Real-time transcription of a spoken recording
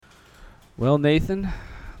Well, Nathan,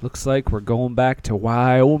 looks like we're going back to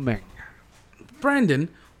Wyoming. Brendan,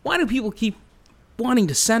 why do people keep wanting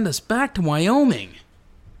to send us back to Wyoming?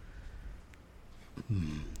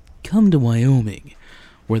 Come to Wyoming,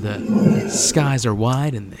 where the skies are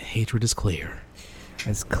wide and the hatred is clear.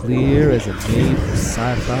 As clear as a made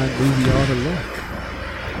sci-fi movie ought to look.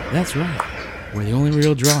 That's right, where the only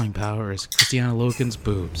real drawing power is Christiana Loken's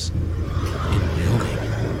boobs. In Wyoming.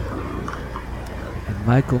 And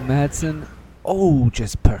Michael Madsen,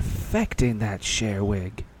 just perfecting that Cher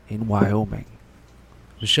wig in Wyoming.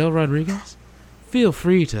 Michelle Rodriguez, feel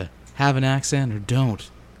free to have an accent or don't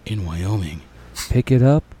in Wyoming. Pick it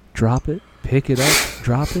up, drop it, pick it up,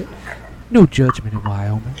 drop it. No judgment in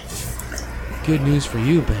Wyoming. Good news for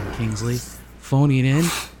you, Ben Kingsley. Phoning it in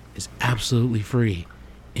is absolutely free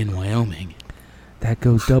in Wyoming. That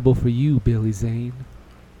goes double for you, Billy Zane.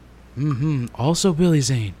 Also, Billy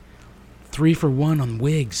Zane. 3 for 1 on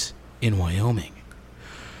wigs in Wyoming.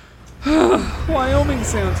 Wyoming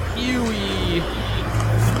sounds ewy.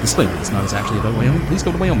 Disclaimer, it's not actually about Wyoming. Please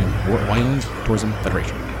go to Wyoming or Wyoming Tourism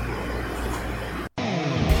Federation.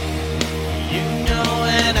 You know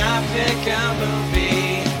when I pick a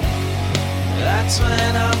movie, that's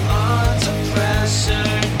when I'm under pressure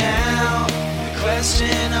now. The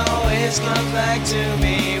question always comes back to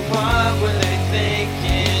me, what were they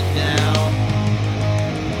thinking now?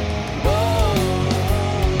 Whoa,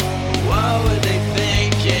 what were they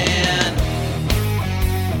thinking?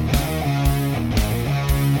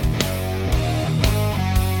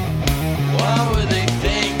 What were they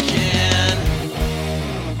thinking?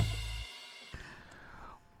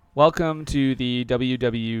 Welcome to the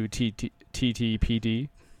WWTTPD.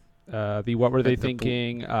 The What Were They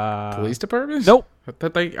Thinking? Police department? Nope. I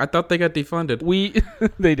thought they got defunded.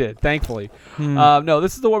 They did, thankfully. No,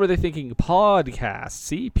 this is the What Were They Thinking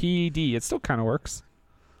podcast. CPD. It still kind of works.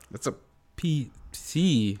 That's a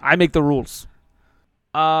PC. I make the rules.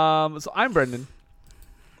 So I'm Brendan,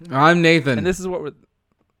 I'm Nathan. and this is what Were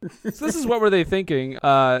They Thinking?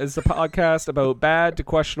 It's a podcast about bad to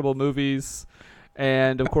questionable movies.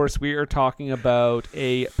 And, of course, we are talking about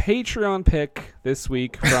a Patreon pick this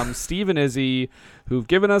week from Steve and Izzy, who've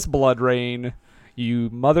given us Blood Rain, you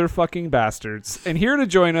motherfucking bastards. And here to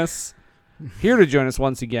join us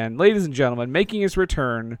once again, ladies and gentlemen, making his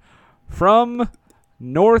return from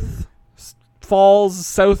North Falls,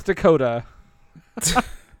 South Dakota,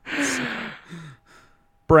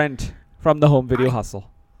 Brent from the Home Video Hustle.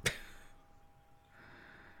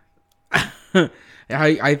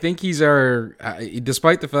 I think he's our,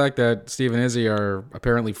 despite the fact that Steve and Izzy are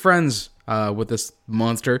apparently friends with this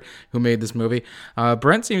monster who made this movie,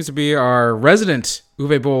 Brent seems to be our resident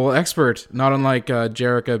Uwe Boll expert, not unlike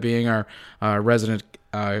Jerica being our resident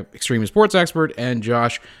extreme sports expert, and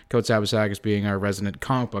Josh Kotsabasakis being our resident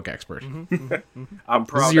comic book expert. I'm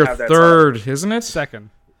proud This is to your have that third, title. isn't it? Second.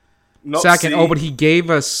 No, Second. see, Oh, but he gave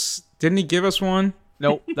us, didn't he give us one?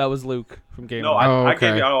 Nope, that was Luke from Game No, On. I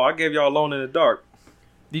gave okay. y'all. I gave y'all Alone in the Dark.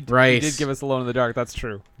 He Right. did give us Alone in the Dark. That's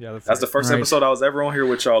true. Yeah, That's the first Right. episode I was ever on here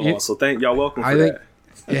with y'all You- on. So thank y'all. Welcome for I think,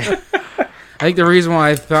 that. yeah. I think the reason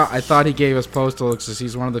why I thought he gave us Postal is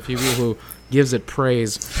he's one of the few people who gives it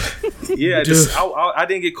praise. Yeah, just I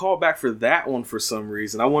didn't get called back for that one for some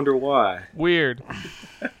reason. I wonder why. Weird.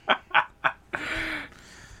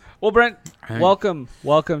 Well, Brent, Hey. welcome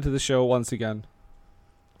to the show once again.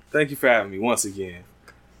 Thank you for having me once again.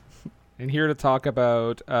 And here to talk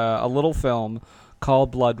about a little film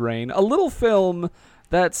called Blood Rain. A little film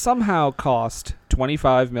that somehow cost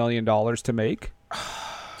 $25 million to make.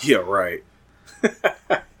 Yeah, right.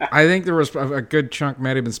 I think there was a good chunk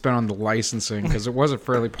might have been spent on the licensing because it was a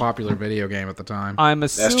fairly popular video game at the time. I'm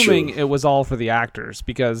assuming true. it was all for the actors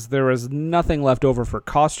because there was nothing left over for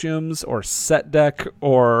costumes or set deck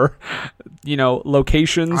or,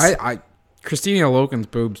 locations. Christina Loken's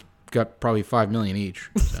boobs got probably $5 million each.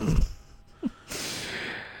 So.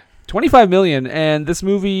 $25 million, and this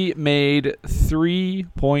movie made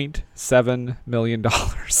 $3.7 million.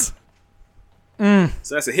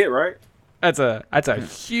 So that's a hit, right? That's a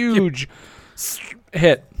huge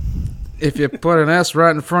hit. If you put an S right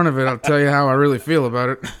in front of it, I'll tell you how I really feel about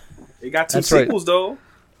it. It got 2 That's right. sequels though.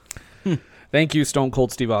 Thank you, Stone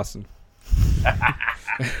Cold Steve Austin.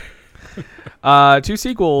 2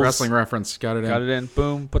 sequels. Wrestling reference, got it in. Got it in.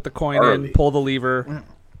 Boom. Put the coin Early. in. Pull the lever.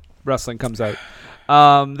 Wrestling comes out.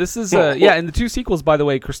 This is in the 2 sequels, by the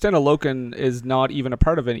way, Christina Loken is not even a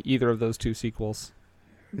part of either of those 2 sequels.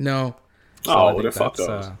 No. So I Oh, think well, fuck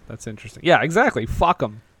those. that's interesting. Yeah, exactly. Fuck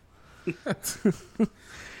them.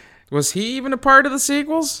 Was he even a part of the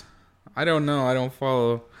sequels? I don't know. I don't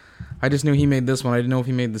follow. I just knew he made this one. I didn't know if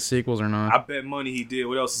he made the sequels or not. I bet money he did.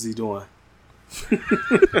 What else is he doing?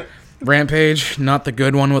 Rampage, not the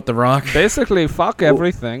good one with The Rock. Basically, fuck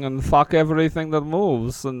everything and fuck everything that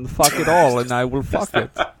moves and fuck it all, and I will fuck it.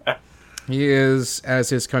 He is, as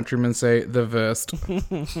his countrymen say, the worst.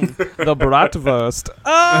 The bratwurst.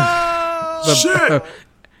 Oh! Shit!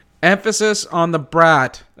 Emphasis on the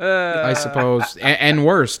brat, I Uh, suppose, and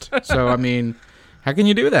worst. So, I mean, how can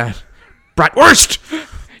you do that? Bratwurst!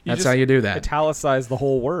 That's just how you do that. italicize the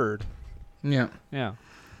whole word. Yeah. Yeah.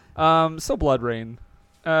 So Blood Rain.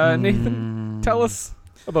 Nathan, tell us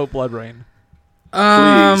about Blood Rain.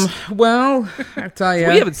 Well, I tell you,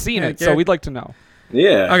 We haven't seen it, so we'd like to know.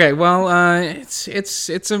 Yeah. Okay, well, it's a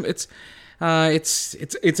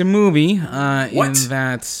movie in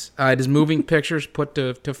that it is moving pictures put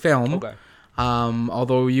to film. Okay.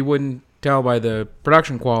 Although you wouldn't tell by the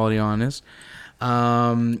production quality on this.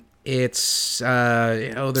 There's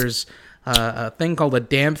a thing called a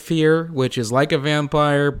Damphere, which is like a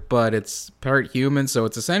vampire, but it's part human, so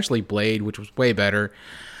it's essentially Blade, which was way better.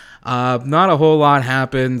 Not a whole lot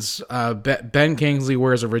happens. Ben Kingsley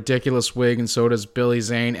wears a ridiculous wig, and so does Billy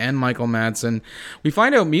Zane and Michael Madsen. We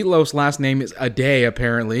find out Meatloaf's last name is Aday,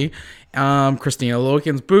 apparently. Christina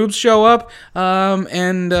Loken's boobs show up,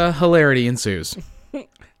 and hilarity ensues.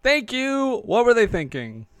 Thank you. What were they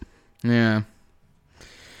thinking? Yeah.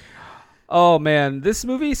 Oh man, this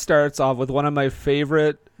movie starts off with one of my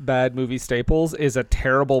favorite bad movie staples is a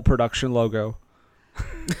terrible production logo.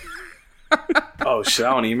 Oh shit!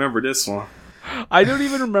 I don't even remember this one. I don't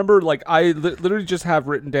even remember, like, I literally just have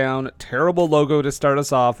written down terrible logo to start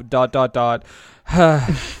us off, ...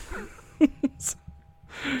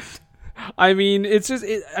 I mean, it's just,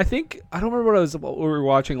 I think, I don't remember what we were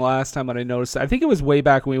watching last time when I noticed it. I think it was way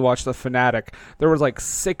back when we watched The Fanatic. There was like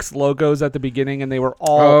 6 logos at the beginning and they were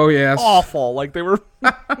all awful. Like they were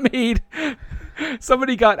made,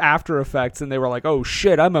 somebody got After Effects and they were like, oh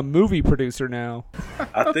shit, I'm a movie producer now.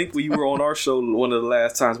 I think when you were on our show one of the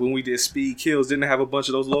last times when we did Speed Kills, didn't it have a bunch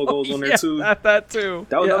of those logos on there too? That too.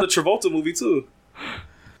 That was Yeah. another Travolta movie too.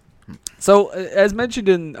 So, as mentioned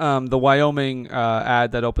in the Wyoming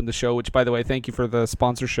ad that opened the show, which, by the way, thank you for the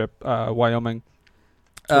sponsorship, Wyoming.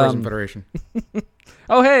 Tourism Federation.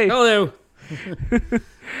 Oh, hey. Hello.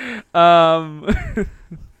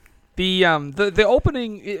 The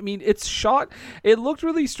opening, I mean, it's shot, it looked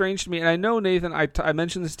really strange to me, and I know, Nathan, I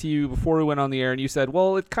mentioned this to you before we went on the air, and you said,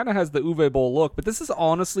 well, it kind of has the Uwe Boll look, but this is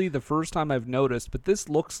honestly the first time I've noticed, but this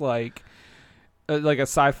looks like a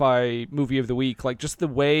sci-fi movie of the week, like just the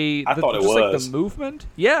way I thought it just was. like the movement.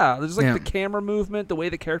 Yeah, there's like Yeah. the camera movement, the way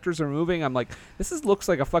the characters are moving. I'm like, looks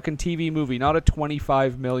like a fucking TV movie, not a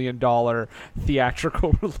 $25 million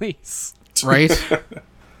theatrical release. Right?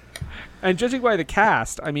 And judging by the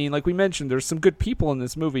cast, I mean, like we mentioned, there's some good people in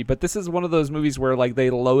this movie, but this is one of those movies where like they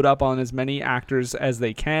load up on as many actors as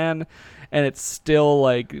they can, and it still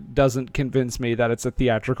like doesn't convince me that it's a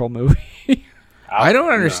theatrical movie. I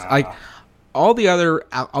don't understand. Like all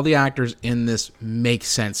the actors in this make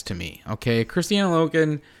sense to me. Okay, Christina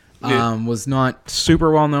Loken was not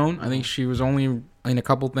super well known. I think she was only in a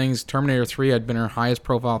couple things. Terminator 3 had been her highest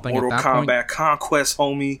profile thing Mortal at that Kombat point. Conquest,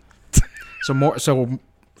 homie. So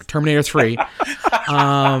Terminator 3.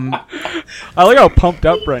 I like how pumped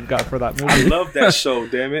up Brent got for that I movie. love that show.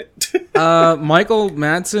 Damn it. Michael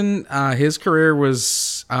Madsen, his career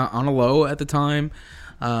was on a low at the time.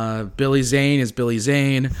 Billy Zane is Billy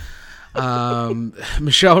Zane.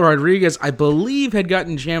 Michelle Rodriguez, I believe, had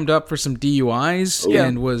gotten jammed up for some DUIs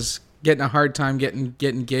and was getting a hard time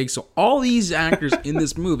getting gigs. So all these actors in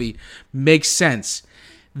this movie make sense.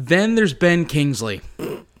 Then there's Ben Kingsley.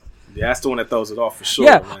 Yeah, that's the one that throws it off for sure.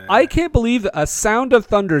 Yeah, man. I can't believe that A Sound of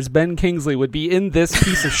Thunder's Ben Kingsley would be in this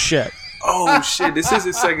piece of shit. Oh shit! This is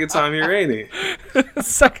his second time here, ain't it?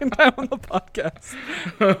 Second time on the podcast.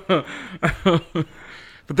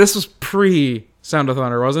 But this was pre Sound of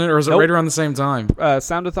Thunder, wasn't it? Or was it Nope. right around the same time?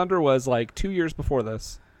 Sound of Thunder was like 2 years before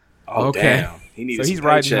this. Oh Okay. damn! He So needed he's some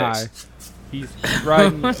riding paychecks. high.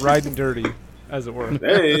 He's riding dirty, as it were.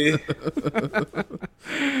 Hey,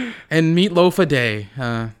 And Meatloaf a Day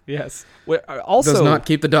Yes. Also, does not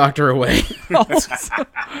keep the doctor away. also-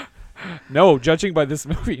 no, judging by this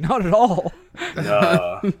movie, not at all.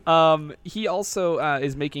 He also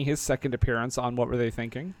is making his second appearance on What Were They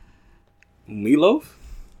Thinking? Meatloaf.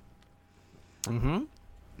 Mm-hmm.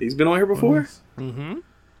 He's been on here before. Mm-hmm.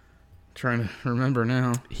 Trying to remember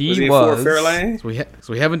now. He Was he in was. Fort Fairlane?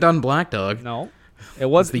 So we haven't done Black Dog. No, it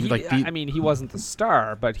was. The, like, the- I mean, he wasn't the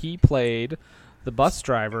star, but he played the bus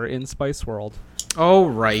driver in Spice World, Oh,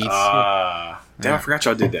 right. Damn, I forgot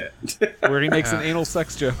y'all did that. where he makes an anal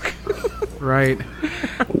sex joke. Right.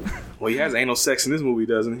 Well, he has anal sex in this movie,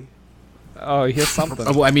 doesn't he? Oh, he has something.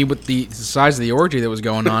 Well, I mean, with the size of the orgy that was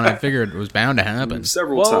going on, I figured it was bound to happen.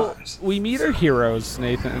 Several times. We meet our heroes,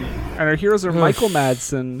 Nathan, and our heroes are Michael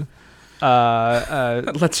Madsen.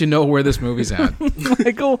 That lets you know where this movie's at.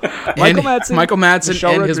 Michael Madsen, Michael Madsen,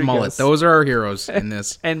 Michelle and his Rodriguez. mullet. Those are our heroes in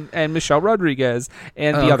this. and Michelle Rodriguez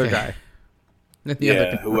and the other guy,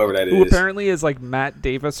 Whoever that who is. apparently is like Matt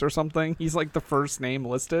Davis or something. He's like the first name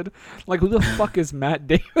listed. Like, who the fuck is Matt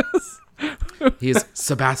Davis? He's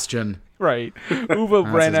Sebastian. Right.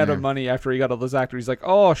 Uwe ran his out of name. money after he got all those actors. He's like,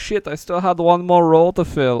 oh shit, I still had one more role to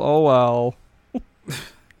fill. Oh well.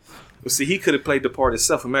 Well, see, he could have played the part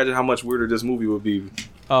himself. Imagine how much weirder this movie would be.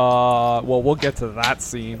 Well, we'll get to that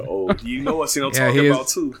scene. Oh, you know what scene I'm Yeah, talking he is- about,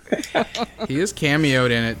 too. He is cameoed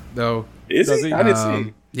in it, though. Is Does he? he? I didn't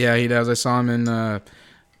see. Yeah, he does. I saw him in.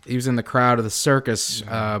 He was in the crowd of the circus,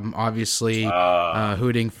 obviously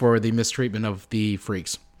hooting for the mistreatment of the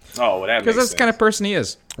freaks. Oh, well, that makes Because that's sense. the kind of person he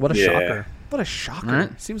is. What a Yeah. shocker. What a shocker.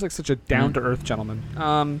 Right. Seems like such a down-to-earth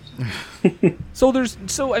gentleman.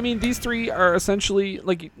 So I mean, these three are essentially,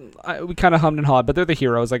 like, we kind of hummed and hawed, but they're the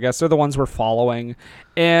heroes, I guess. They're the ones we're following.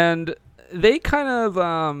 And they kind of,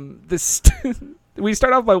 we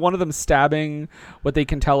start off by one of them stabbing what they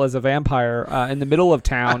can tell as a vampire in the middle of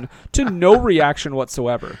town to no reaction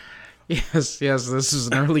whatsoever. Yes, this is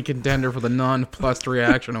an early contender for the non-plus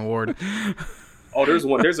reaction award. Oh, there's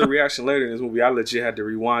a reaction later in this movie. I legit had to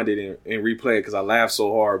rewind it and replay it because I laughed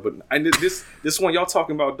so hard. But this one y'all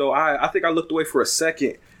talking about, though, I think I looked away for a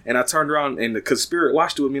second and I turned around and the conspirator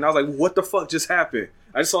watched it with me and I was like, what the fuck just happened?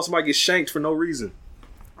 I just saw somebody get shanked for no reason.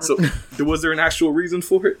 So was there an actual reason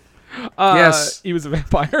for it? Yes. He was a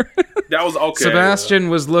vampire. That was okay. Sebastian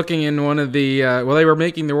was looking in one of the they were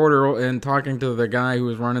making the order and talking to the guy who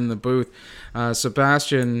was running the booth.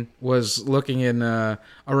 Sebastian was looking in a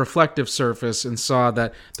reflective surface and saw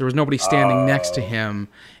that there was nobody standing next to him,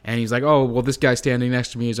 and he's like, oh well, this guy standing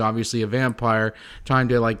next to me is obviously a vampire trying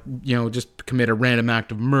to just commit a random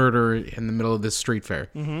act of murder in the middle of this street fair.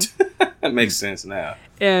 That makes sense now.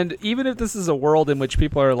 And even if this is a world in which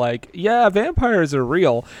people are like, yeah, vampires are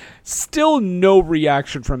real, still no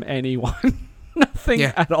reaction from anyone. Nothing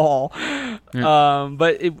at all. Yeah.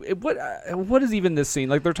 But what is even this scene?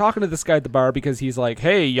 Like, they're talking to this guy at the bar because he's like,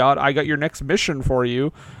 hey, Yacht, I got your next mission for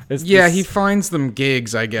you. He finds them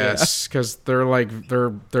gigs, I guess, because they're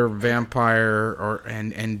vampire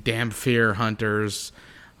and damn fear hunters.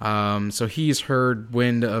 So he's heard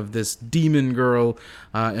wind of this demon girl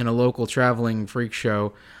in a local traveling freak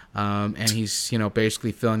show, and he's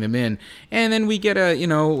basically filling them in. And then we get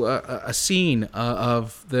a scene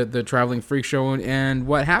of the traveling freak show and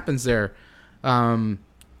what happens there.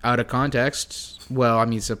 Out of context, well, I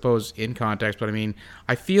mean, suppose in context, but I mean,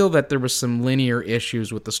 I feel that there was some linear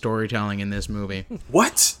issues with the storytelling in this movie.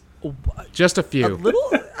 What? Just a few. a little.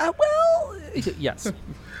 Well, yes.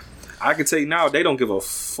 I can tell you now, they don't give a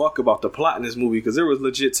fuck about the plot in this movie because there was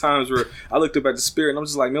legit times where I looked up at the spirit and I'm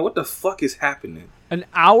just like, man, what the fuck is happening? An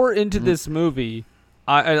hour into this movie,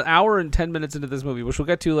 an hour and 10 minutes into this movie, which we'll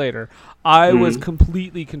get to later, I was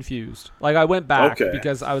completely confused. Like, I went back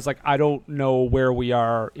because I was like, I don't know where we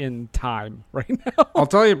are in time right now. I'll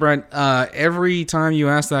tell you, Brent, every time you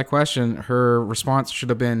ask that question, her response should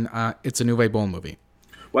have been, it's a Nouvelle Bone movie.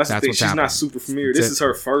 Well, that's the thing. what's She's happening. not super familiar. That's This is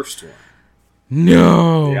her first one.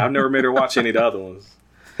 No. Yeah, I've never made her watch any of the other ones.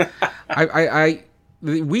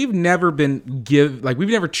 We've never we've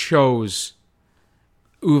never chose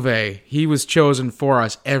Uwe. He was chosen for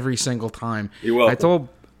us every single time. You're welcome.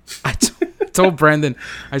 I told Brendan,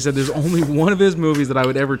 I said, there's only one of his movies that I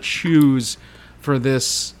would ever choose for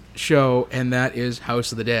this show, and that is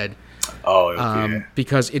House of the Dead. Oh, okay.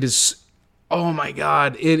 Because it is, oh my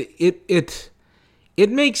God, it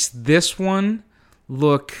makes this one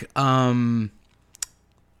look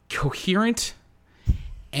coherent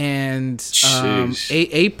and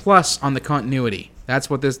A plus on the continuity. That's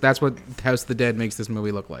what House of the Dead makes this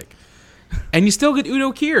movie look like. And you still get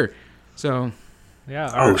Udo Kier. So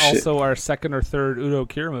Yeah, shit. also our second or third Udo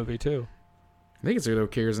Kier movie too. I think it's Udo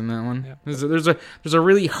Kier's in that one. Yeah. There's a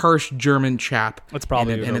really harsh German chap. It's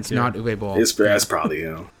probably in it, Udo and it's Kier. not Uwe Boll. That's probably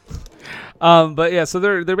him. But yeah, so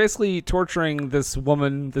they're basically torturing this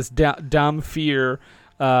woman, this Dame Fear,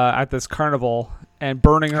 at this carnival and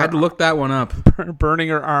burning her. I had to look that one up. Burning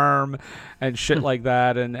her arm and shit like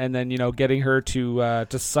that, and then getting her to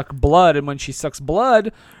suck blood, and when she sucks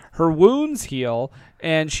blood, her wounds heal,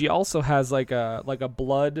 and she also has like a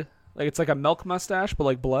blood, like it's like a milk mustache, but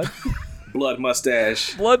like blood. Blood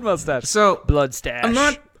mustache. Blood mustache. So Blood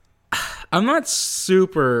stash. I'm not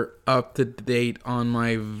super up to date on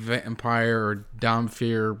my vampire or Dom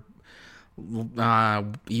Fear,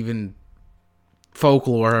 even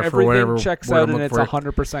folklore for Everything whatever. checks word out I'm and it's looking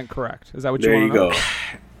for. 100% correct. Is that what you There want you to know? go.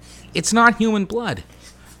 It's not human blood.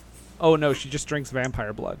 Oh no, she just drinks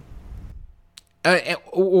vampire blood.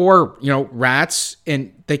 Or rats,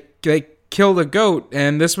 and they kill the goat,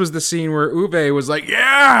 and this was the scene where Uwe was like,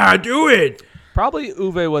 "Yeah, do it." Probably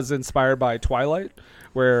Uwe was inspired by Twilight,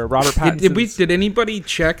 where Robert Pattinson. Did anybody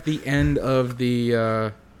check the end of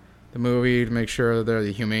the movie to make sure that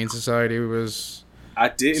the Humane Society was I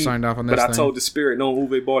didn't, signed off on but this I thing? told the spirit, no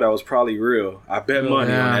Uwe Boll, that was probably real. I bet money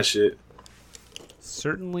Yeah. on that shit.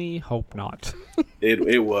 Certainly hope not.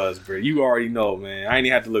 It was, bro. You already know, man. I ain't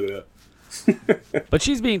even have to look it up. But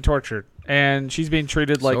she's being tortured, and she's being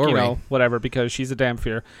treated like, Sorry. whatever, because she's a damn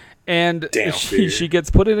fear. And Damn she gets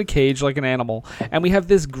put in a cage like an animal. And we have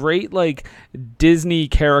this great, like, Disney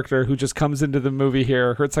character who just comes into the movie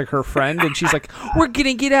here. It's like her friend, and she's like, we're going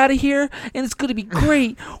to get out of here, and it's going to be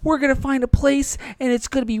great. We're going to find a place, and it's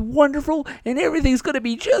going to be wonderful, and everything's going to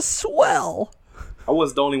be just swell. I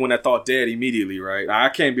was the only one that thought dead immediately, right? I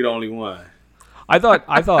can't be the only one. I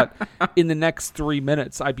thought in the next 3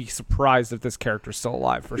 minutes I'd be surprised if this character's still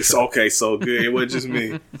alive for It's sure. okay, so good. It wasn't just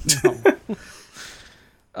me.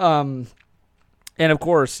 And of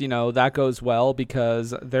course, that goes well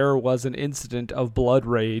because there was an incident of blood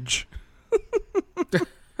rage.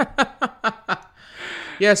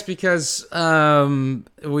 Yes, because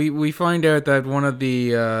we find out that one of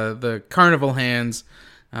the carnival hands,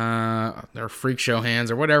 or freak show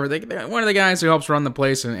hands or whatever, one of the guys who helps run the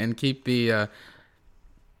place and keep the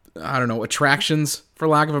attractions, for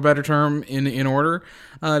lack of a better term, in order,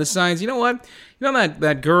 decides, you know what?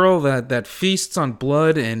 That girl that feasts on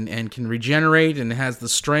blood and can regenerate and has the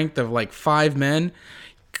strength of like 5 men,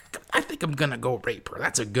 I think I'm gonna go rape her.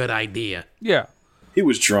 That's a good idea. Yeah. He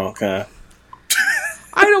was drunk, huh?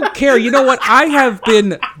 I don't care. You know what? I have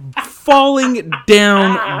been falling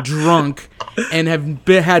down drunk and have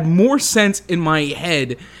had more sense in my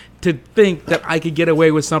head to think that I could get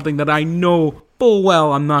away with something that I know full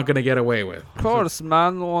well I'm not going to get away with. Of course,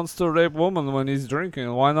 man wants to rape woman when he's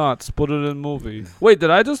drinking. Why not? Put it in movie. Wait, did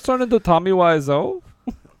I just turn into Tommy Wiseau?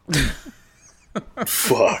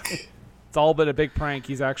 Fuck. It's all been a big prank.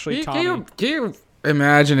 He's actually Tommy. Can you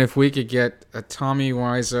imagine if we could get a Tommy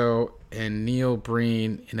Wiseau and Neil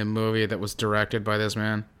Breen in a movie that was directed by this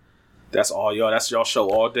man? That's all y'all. That's y'all show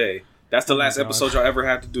all day. That's the last episode y'all ever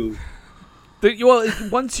had to do.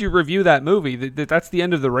 Once you review that movie, that's the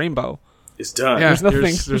end of the rainbow. It's done. Yeah,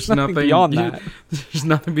 There's nothing beyond that. There's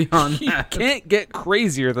nothing beyond You that. can't get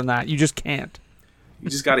crazier than that. You just can't. You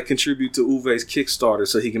just got to contribute to Uwe's Kickstarter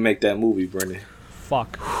so he can make that movie, Brendan.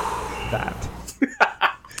 Fuck that.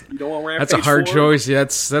 You don't want Rampage That's a hard 4? choice. Yeah,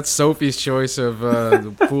 that's Sophie's choice of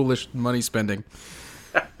foolish money spending.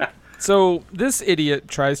 So this idiot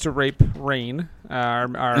tries to rape Rain, our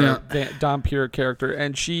Dhampir character,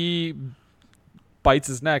 and she bites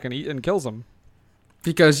his neck and kills him.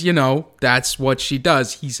 Because, that's what she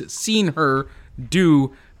does. He's seen her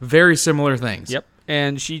do very similar things. Yep.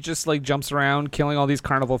 And she just jumps around killing all these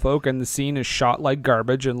carnival folk, and the scene is shot like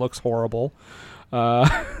garbage and looks horrible.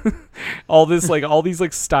 All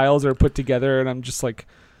these styles are put together, and I'm just like,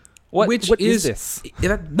 what is this?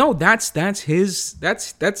 No, that's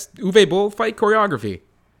Uwe Boll fight choreography.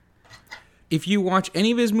 If you watch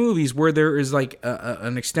any of his movies where there is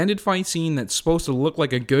an extended fight scene that's supposed to look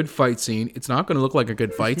like a good fight scene, it's not going to look like a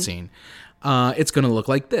good fight scene. It's going to look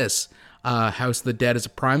like this. House of the Dead is a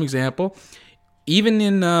prime example. Even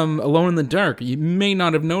in Alone in the Dark, you may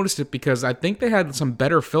not have noticed it because I think they had some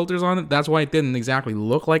better filters on it. That's why it didn't exactly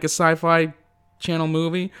look like a sci-fi channel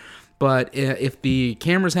movie. But if the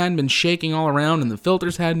cameras hadn't been shaking all around and the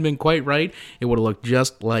filters hadn't been quite right, it would have looked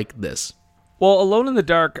just like this. Well, Alone in the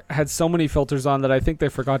Dark had so many filters on that I think they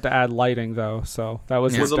forgot to add lighting, though. So that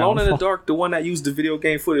was Was Alone in the Dark the one that used the video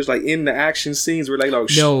game footage in the action scenes where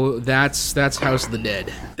No, that's House of the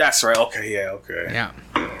Dead. That's right. Okay, yeah, okay. Yeah,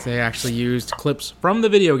 they actually used clips from the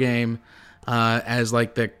video game as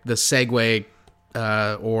the segue,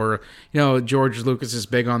 or George Lucas is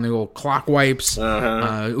big on the old clock wipes.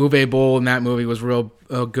 Uwe Boll in that movie was real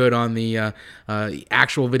good on the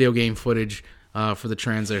actual video game footage for the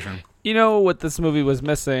transition. You know what this movie was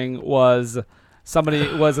missing was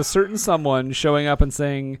a certain someone showing up and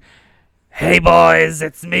saying, "Hey boys,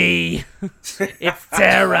 it's me. It's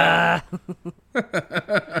Tara.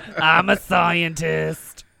 I'm a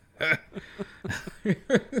scientist."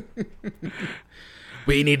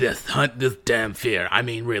 We need to hunt this damn fear. I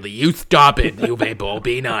mean, really, you stop it, Uwe Boll.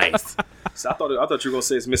 Be nice. So I thought you were gonna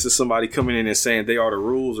say it's missing somebody coming in and saying they are the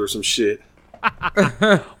rules or some shit. Well,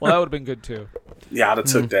 that would have been good too. Yeah, I'd have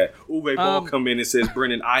took that. Uwe Boll come in and says,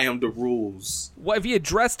 Brendan, I am the rules. What, have you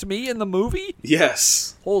addressed me in the movie?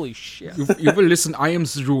 Yes. Holy shit. You will listen, I am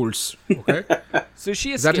the rules. Okay? So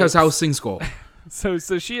she escapes. That is how things go. So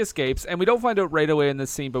she escapes, and we don't find out right away in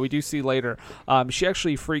this scene, but we do see later. She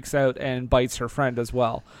actually freaks out and bites her friend as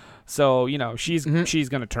well. So, she's going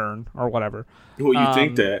to turn or whatever. Well, you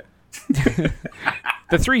think that.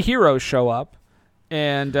 The three heroes show up.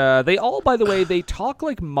 And they all, by the way, they talk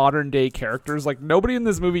like modern-day characters. Like, nobody in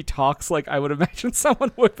this movie talks like I would imagine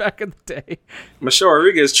someone would back in the day. Michelle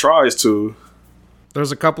Rodriguez tries to.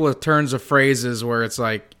 There's a couple of turns of phrases where it's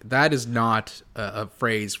like, that is not a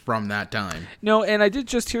phrase from that time. No, and I did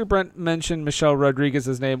just hear Brent mention Michelle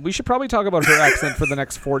Rodriguez's name. We should probably talk about her accent for the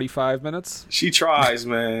next 45 minutes. She tries,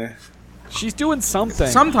 man. She's doing something.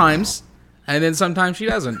 Sometimes, and then sometimes she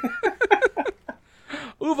doesn't.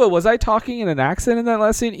 Uwe, was I talking in an accent in that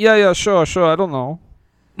last scene? Yeah, sure, I don't know.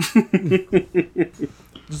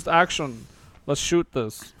 Just action. Let's shoot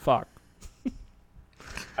this. Fuck.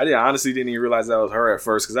 I honestly didn't even realize that was her at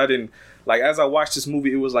first, because I didn't, like, as I watched this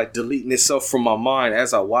movie, it was like deleting itself from my mind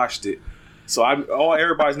as I watched it. So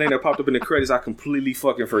everybody's name that popped up in the credits, I completely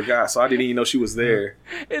fucking forgot. So I didn't even know she was there.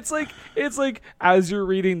 It's like as you're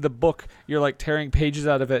reading the book, you're like tearing pages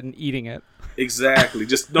out of it and eating it. Exactly.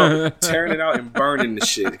 Just tearing it out and burning the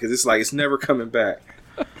shit, because it's like it's never coming back.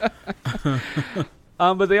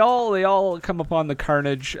 But they all come upon the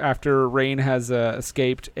carnage after Rain has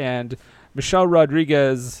escaped, and Michelle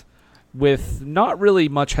Rodriguez, with not really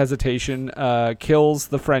much hesitation, kills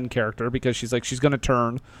the friend character because she's going to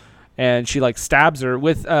turn, and she like stabs her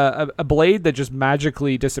with a blade that just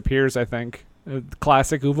magically disappears. I think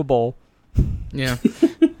classic Uwe Boll. Yeah.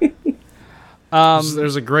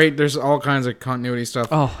 There's all kinds of continuity stuff.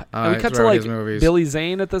 Oh, and we cut to like Billy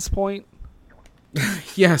Zane at this point.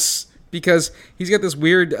 Yes, because he's got this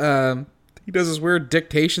weird. He does this weird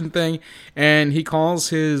dictation thing, and he calls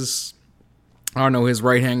his, I don't know, his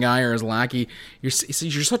right hand guy or his lackey. You're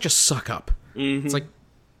such a suck up. Mm-hmm. It's like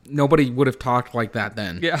nobody would have talked like that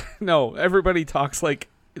then. Yeah, no, everybody talks like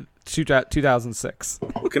 2006.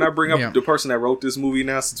 Can I bring up the person that wrote this movie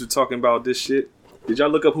now, since we're talking about this shit? Did y'all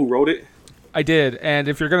look up who wrote it? I did, and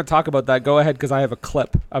if you're going to talk about that, go ahead, because I have a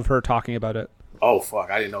clip of her talking about it. Oh,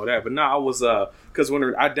 fuck, I didn't know that. But I was, because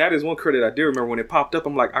that is one credit I do remember when it popped up.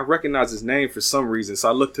 I'm like, I recognize his name for some reason, so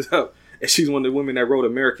I looked it up, and she's one of the women that wrote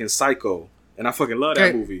American Psycho, and I fucking love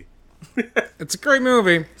that movie. It's a great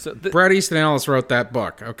movie. So Bret Easton Ellis wrote that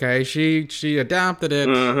book, okay? She adapted it,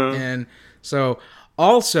 and so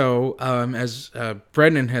also, as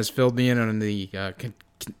Brendan has filled me in on the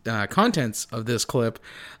contents of this clip,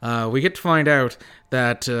 we get to find out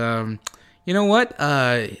that you know what,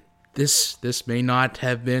 this may not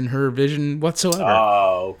have been her vision whatsoever.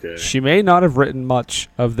 Oh, okay. She may not have written much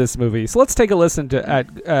of this movie. So let's take a listen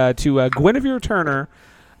to Guinevere Turner,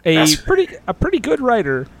 a pretty good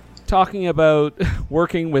writer, talking about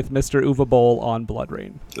working with Mr. Uwe Boll on Blood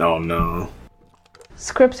Rain. Oh no.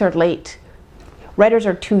 Scripts are late. Writers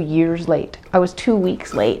are 2 years late. I was 2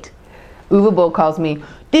 weeks late. Uwe Boll calls me,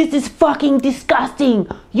 "This is fucking disgusting.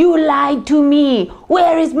 You lied to me.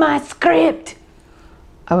 Where is my script?"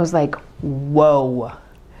 I was like, whoa.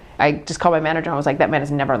 I just called my manager and I was like, that man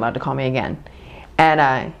is never allowed to call me again.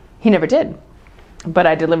 And he never did. But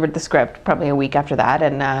I delivered the script probably a week after that.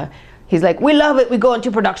 And he's like, "We love it. We go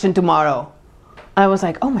into production tomorrow." I was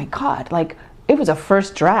like, oh my God. Like, it was a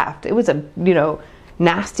first draft. It was a,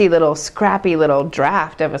 nasty little, scrappy little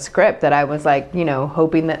draft of a script that I was like,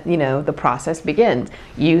 hoping that, the process begins.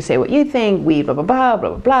 You say what you think, we blah, blah, blah, blah,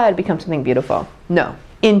 blah, blah, it becomes something beautiful. No,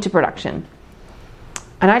 into production.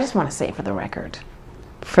 And I just want to say for the record,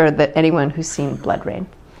 for anyone who's seen Blood Rain,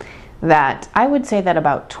 that I would say that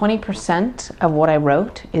about 20% of what I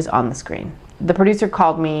wrote is on the screen. The producer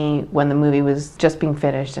called me when the movie was just being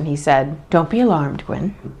finished and he said, "Don't be alarmed,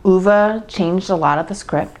 Gwen. Uwe changed a lot of the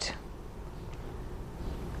script."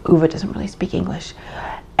 Uwe doesn't really speak English.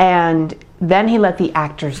 And then he let the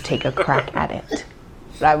actors take a crack at it.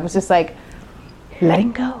 I was just like,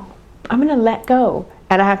 letting go. I'm going to let go.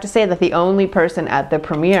 And I have to say that the only person at the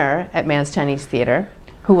premiere at Mann's Chinese Theater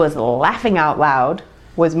who was laughing out loud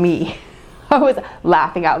was me. I was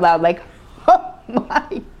laughing out loud like, oh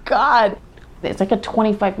my God. It's like a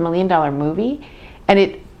 $25 million movie and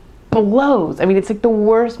it blows. I mean, it's like the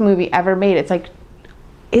worst movie ever made. It's like,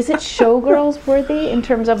 is it Showgirls worthy in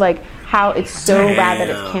terms of like how it's so bad that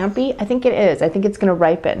it's campy? I think it is. I think it's going to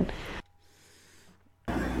ripen.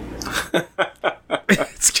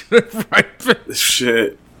 It's going to ripen.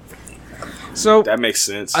 Shit. So that makes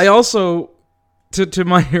sense. I also to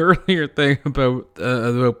my earlier thing about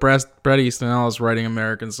Bret Easton Ellis writing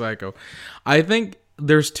American Psycho, I think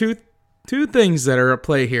there's two things that are at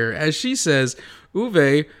play here. As she says,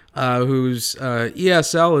 Uwe, whose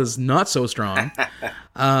ESL is not so strong,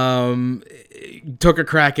 took a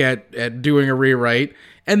crack at doing a rewrite,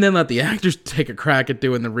 and then let the actors take a crack at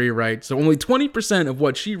doing the rewrite. So only 20% of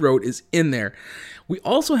what she wrote is in there. We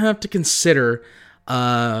also have to consider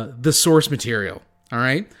the source material, all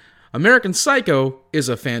right? American Psycho is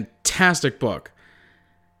a fantastic book,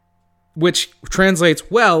 which translates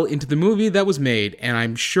well into the movie that was made, and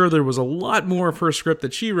I'm sure there was a lot more of her script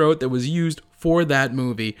that she wrote that was used for that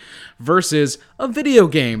movie versus a video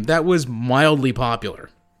game that was mildly popular.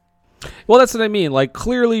 Well, that's what I mean. Like,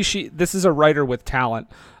 clearly this is a writer with talent,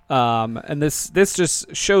 and this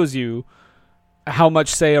just shows you how much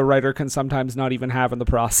say a writer can sometimes not even have in the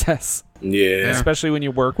process. Yeah. Especially when you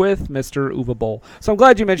work with Mr. Uwe Boll. So I'm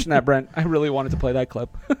glad you mentioned that, Brent. I really wanted to play that clip.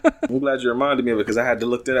 I'm glad you reminded me of it because I had to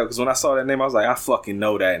look that up. Because when I saw that name, I was like, I fucking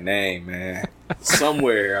know that name, man.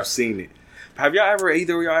 Somewhere I've seen it. Have y'all ever,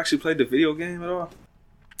 either of y'all actually played the video game at all?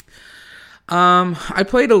 I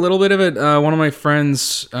played a little bit of it. One of my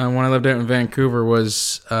friends, when I lived out in Vancouver,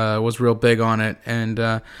 was real big on it, and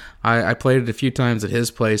I played it a few times at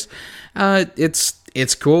his place.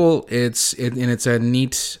 It's cool. It's a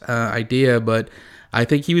neat idea, but I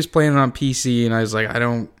think he was playing it on PC, and I was like, I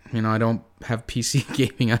don't have PC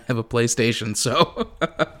gaming. I have a PlayStation, so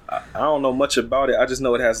I don't know much about it. I just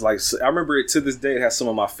know it has I remember it to this day. It has some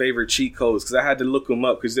of my favorite cheat codes because I had to look them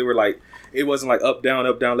up because they were like, it wasn't like up, down,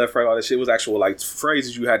 left, right, all that shit. It was actual like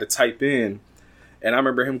phrases you had to type in. And I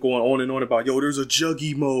remember him going on and on about, yo, there's a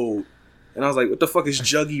juggy mode. And I was like, what the fuck is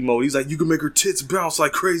juggy mode? He's like, you can make her tits bounce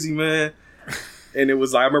like crazy, man. And it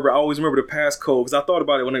was like, I always remember the passcode because I thought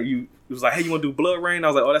about it when it was like, hey, you want to do Blood Rain? I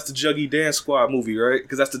was like, oh, that's the Juggy Dance Squad movie, right?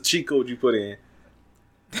 Because that's the cheat code you put in.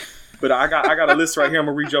 But I got a list right here. I'm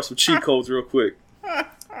going to read y'all some cheat codes real quick.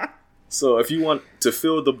 So if you want to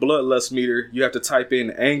fill the bloodlust meter, you have to type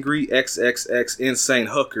in angry XXX insane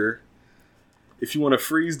hooker. If you want to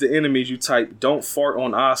freeze the enemies, you type don't fart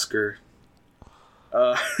on Oscar.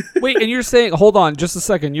 Wait, and you're saying, hold on just a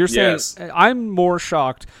second. You're saying, Yes. I'm more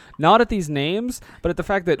shocked, not at these names, but at the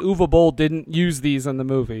fact that Uwe Boll didn't use these in the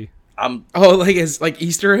movie. like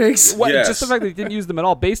Easter eggs. What, Yes. Just the fact that he didn't use them at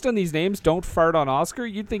all. Based on these names, don't fart on Oscar,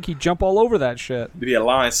 you'd think he'd jump all over that shit. There'd be a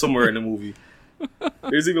line somewhere in the movie.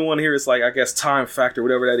 There's even one here. It's like, I guess, time factor,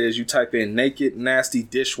 whatever that is. You type in naked, nasty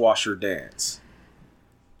dishwasher dance.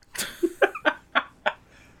 I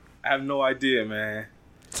have no idea, man.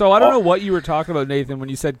 So I don't know what you were talking about, Nathan, when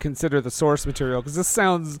you said consider the source material, because this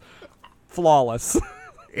sounds flawless.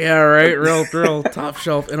 Yeah, right. Real top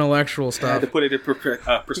shelf intellectual I had stuff. to put it in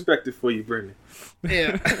perspective for you, Brendan.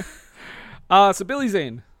 Yeah. So Billy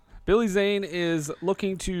Zane. Billy Zane is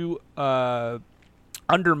looking to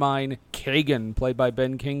undermine Kagan, played by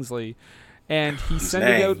Ben Kingsley. And he's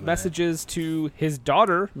sending out messages to his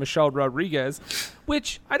daughter, Michelle Rodriguez,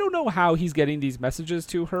 which I don't know how he's getting these messages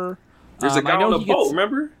to her. There's a guy on a boat,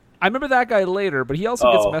 remember? I remember that guy later, but he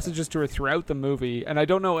also gets messages to her throughout the movie. And I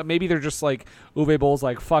don't know, maybe they're just like, Uwe Boll's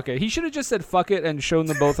like, fuck it. He should have just said fuck it and shown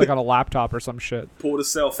them both like on a laptop or some shit. Pull the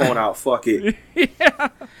cell phone out, fuck it. Yeah.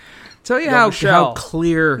 Tell you how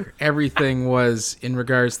clear everything was in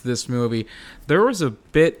regards to this movie. There was a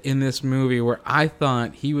bit in this movie where I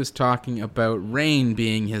thought he was talking about Rain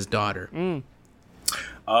being his daughter.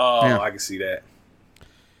 Oh, Yeah. I can see that.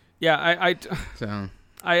 Yeah, I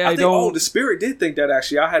I don't. think, the spirit did think that,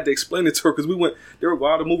 actually. I had to explain it to her because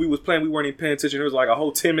while the movie was playing, we weren't even paying attention. There was like a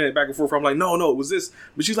whole 10-minute back and forth. I'm like, no, it was this.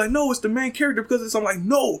 But she's like, no, it's the main character because of this. I'm like,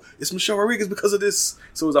 no, it's Michelle Rodriguez because of this.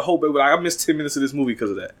 So it was a whole bit. I missed 10 minutes of this movie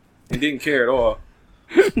because of that. And didn't care at all.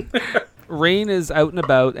 Rain is out and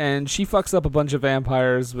about, and she fucks up a bunch of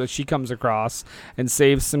vampires that she comes across and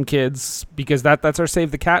saves some kids because that's our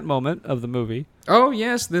save the cat moment of the movie. Oh,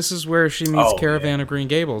 yes, this is where she meets Caravan of Green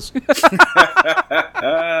Gables.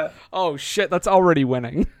 Oh, shit, that's already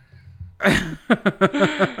winning. Too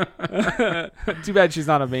bad she's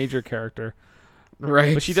not a major character.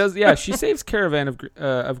 Right. But she does, she saves Caravan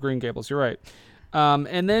of Green Gables, you're right.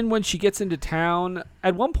 And then when she gets into town,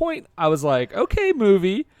 at one point I was like, okay,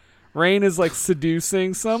 movie. Rain is like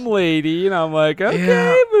seducing some lady, and I'm like,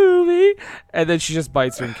 okay, movie. And then she just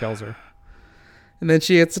bites her and kills her. And then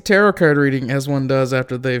she gets a tarot card reading, as one does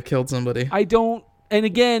after they've killed somebody. And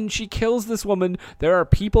again, she kills this woman. There are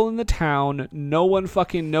people in the town. No one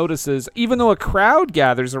fucking notices, even though a crowd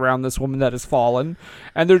gathers around this woman that has fallen.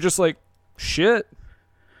 And they're just like, shit.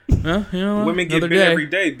 Well, Women get bit every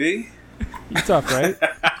day, B. He's tough, right?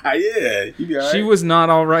 Yeah, you be all right. She was not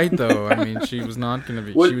all right though. I mean, she was not gonna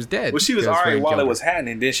be. She was dead. Well, she was all because right Rain while killed it her. was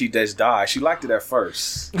happening. Then she just died. She liked it at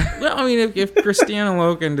first. Well, I mean, if Christina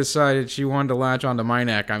Loken decided she wanted to latch onto my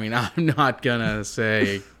neck, I mean, I'm not gonna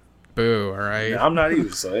say boo. All right. I'm not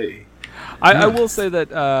either. So hey, I will say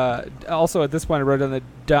that also at this point I wrote down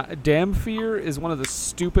that damn fear is one of the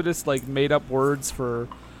stupidest like made up words for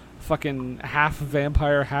fucking half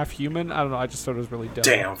vampire, half human. I don't know. I just thought it was really dumb.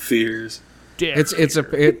 damn fears. Damn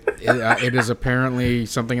It is apparently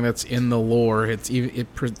something that's in the lore. It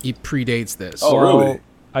predates this. Oh, really?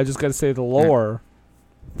 I just got to say the lore.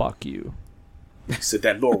 Fuck you. He said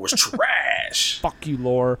that lore was trash. Fuck you,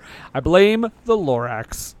 lore. I blame the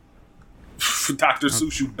Lorax. Dr.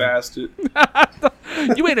 Seuss, you bastard.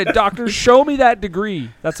 You ain't a doctor. Show me that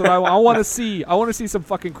degree. That's what I want to see. I want to see some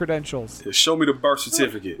fucking credentials. Show me the birth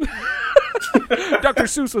certificate. Dr.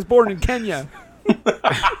 Seuss was born in Kenya.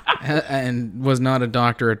 And was not a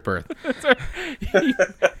doctor at birth.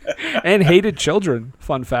 And hated children.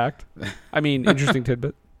 Fun fact. I mean, interesting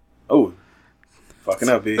tidbit. Oh, fucking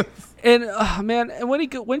up, B. And man, and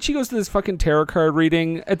when she goes to this fucking tarot card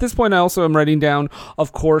reading, at this point I also am writing down,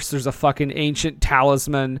 of course, there's a fucking ancient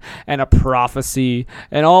talisman and a prophecy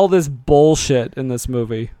and all this bullshit in this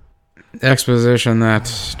movie. Exposition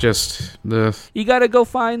that's just the. You got to go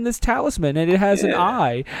find this talisman, and it has an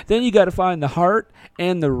eye. Then you got to find the heart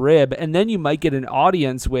and the rib, and then you might get an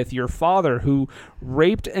audience with your father who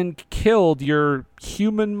raped and killed your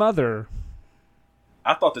human mother.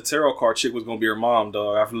 I thought the tarot card chick was gonna be her mom,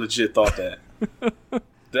 dog. I legit thought that.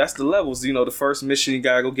 That's the levels, you know. The first mission you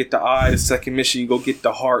gotta go get the eye. The second mission you go get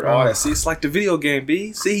the heart. All that. See, it's like the video game,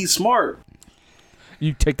 B. See, he's smart.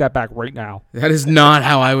 You take that back right now. That is not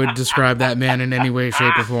how I would describe that man in any way,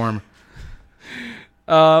 shape, or form.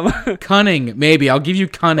 Cunning, maybe. I'll give you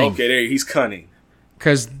cunning. Okay, there he's cunning.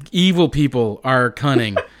 Because evil people are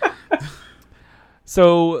cunning.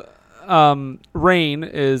 So, Rain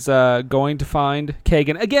is going to find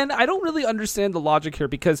Kagan. Again, I don't really understand the logic here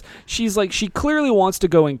because she's like, she clearly wants to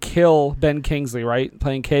go and kill Ben Kingsley, right?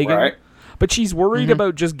 Playing Kagan. Right. But she's worried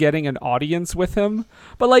about just getting an audience with him.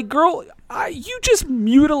 But like, girl, you just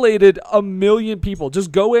mutilated 1 million people.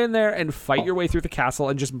 Just go in there and fight your way through the castle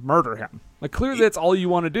and just murder him. Like, clearly that's all you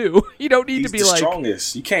want to do. You don't need He's to be the like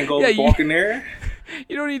strongest. You can't go Yeah, walk in there.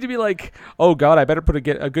 You don't need to be like, oh god, I better put a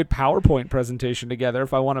good PowerPoint presentation together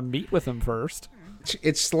if I want to meet with him first.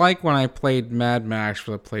 It's like when I played Mad Max for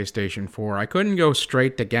the PlayStation 4. I couldn't go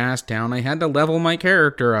straight to Gastown. I had to level my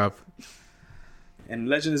character up. And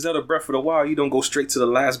Legend of Zelda Breath of the Wild, you don't go straight to the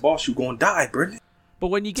last boss. You gonna die, Brendan. But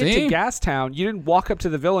when you get See? to Gastown, you didn't walk up to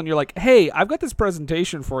the villain. You're like, hey, I've got this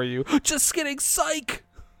presentation for you. Just kidding, psych.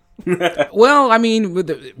 Well, I mean, with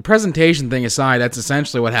the presentation thing aside, that's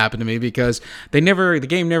essentially what happened to me because the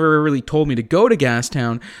game never really told me to go to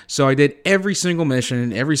Gastown, so I did every single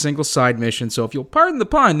mission, every single side mission. So if you'll pardon the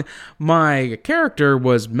pun, my character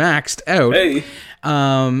was maxed out. Hey.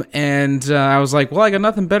 And I was like, well, I got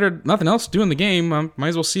nothing else to do in the game. Might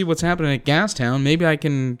as well see what's happening at Gastown. Maybe I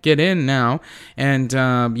can get in now. And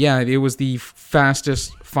yeah, it was the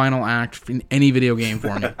fastest final act in any video game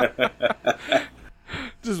for me.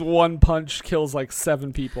 Just one punch kills like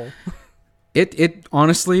 7 people. It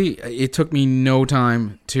honestly, it took me no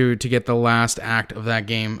time to get the last act of that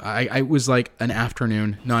game. I was like an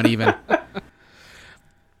afternoon, not even.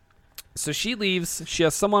 So she leaves. She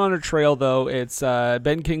has someone on her trail, though. It's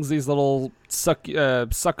Ben Kingsley's little suck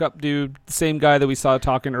up dude, the same guy that we saw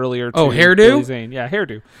talking earlier. Oh, to hairdo? Billy Zane. Yeah,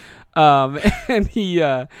 hairdo. And he,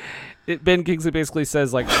 Ben Kingsley basically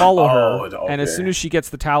says, like, follow her, okay. and as soon as she gets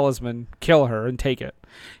the talisman, kill her and take it.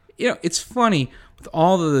 You know, it's funny with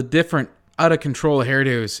all of the different out of control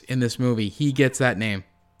hairdos in this movie. He gets that name.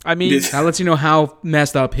 I mean, That lets you know how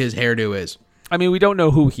messed up his hairdo is. we don't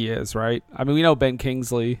know who he is, right? I mean, we know Ben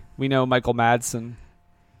Kingsley. We know Michael Madsen.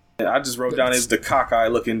 I just wrote down as the cockeye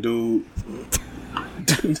looking dude.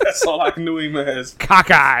 That's all I knew him as.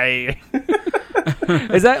 Cockeye.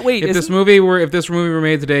 Is that If this movie were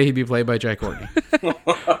made today, he'd be played by Jai Courtney.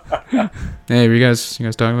 Hey, you guys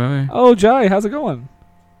talking about me? Oh, Jai, how's it going?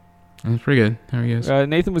 That's pretty good. How are you guys?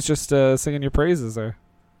 Nathan was just singing your praises there.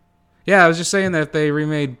 Yeah, I was just saying that if they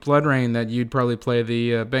remade Blood Rain, that you'd probably play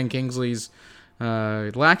the Ben Kingsley's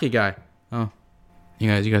lackey guy. Oh, you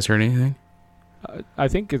guys heard anything? I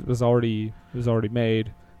think it was already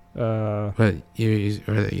made. But you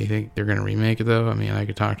think they're gonna remake it though? I mean, I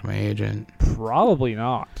could talk to my agent. Probably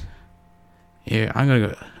not. Yeah, I'm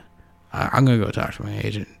gonna go talk to my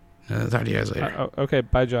agent. Talk to you guys later. Okay,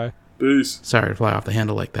 bye, Jai. Peace. Sorry to fly off the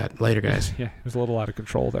handle like that. Later, guys. Yeah, it was a little out of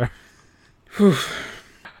control there.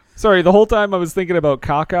 Sorry, the whole time I was thinking about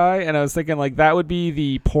Cockeye, and I was thinking like that would be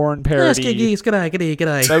the porn parody.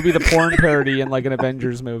 G'day. That would be the porn parody in like an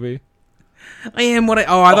Avengers movie. I am what I...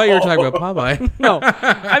 Oh, I thought you were talking about Popeye. No,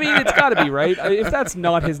 I mean it's got to be right. If that's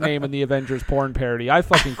not his name in the Avengers porn parody, I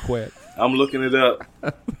fucking quit. I'm looking it up.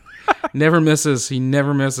 Never misses. He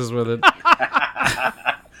never misses with it.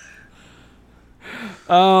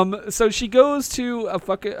 So she goes to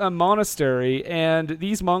a monastery, and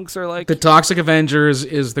these monks are like, The Toxic Avengers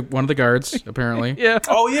is one of the guards, apparently. yeah,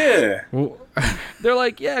 Oh yeah. Well, they're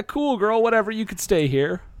like, yeah, cool, girl, whatever, you could stay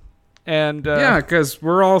here. And yeah, because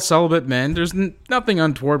we're all celibate men. There's nothing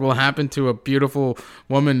untoward will happen to a beautiful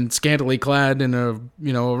woman scantily clad in a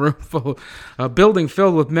room full, a building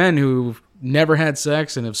filled with men who've never had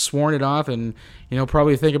sex and have sworn it off, and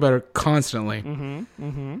probably think about it constantly.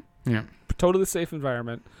 Yeah, totally safe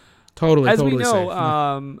environment. totally. As totally we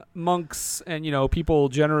know, safe. monks and people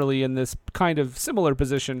generally in this kind of similar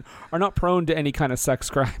position are not prone to any kind of sex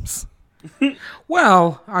crimes.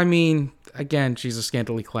 Well, I mean, again, she's a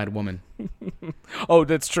scantily clad woman. Oh,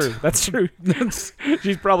 that's true. That's true.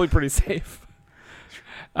 She's probably pretty safe.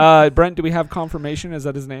 Brent, do we have confirmation? Is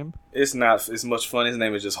that his name? It's not as much fun. His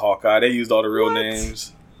name is just Hawkeye. They used all the real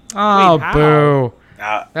names. Oh, how? boo.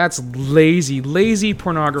 Ah, That's lazy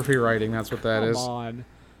pornography writing. That's what that is. Come on.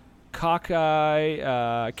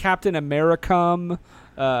 Cockeye, Captain Americum.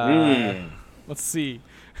 Let's see.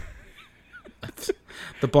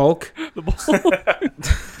 The bulk.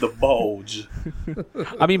 the bulge.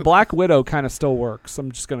 I mean, Black Widow kind of still works.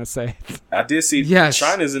 I'm just going to say. I did see Yes.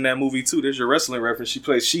 China's in that movie too. There's your wrestling reference. She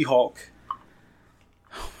plays She-Hulk.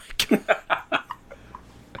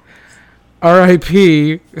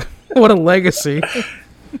 R.I.P. What a legacy.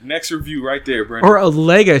 Next review right there, Brendan. Or a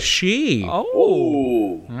legacy.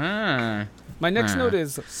 Oh. Ah. My next note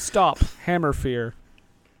is stop Hammer Fear.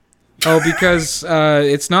 Oh, because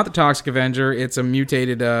it's not the Toxic Avenger. It's a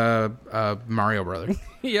mutated Mario brother.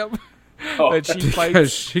 Yep. Oh. That she Because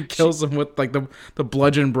fights. she kills him with like the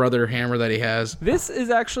bludgeon brother hammer that he has. This is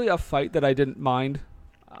actually a fight that I didn't mind.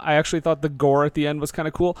 I actually thought the gore at the end was kind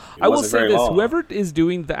of cool. It I will wasn't say very this: long. whoever is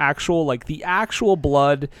doing the actual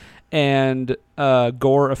blood and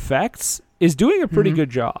gore effects is doing a pretty good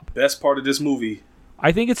job. Best part of this movie.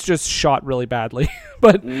 I think it's just shot really badly,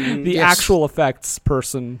 but the Yes. actual effects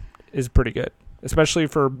person is pretty good, especially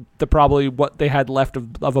for probably what they had left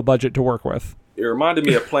of a budget to work with. It reminded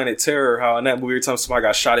me of Planet Terror, how in that movie every time somebody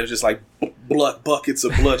got shot, it was just like blood, buckets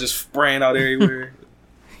of blood just spraying out everywhere.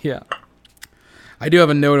 Yeah. I do have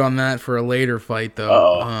a note on that for a later fight, though,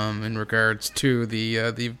 Uh-oh. in regards to the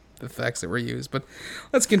effects that were used. But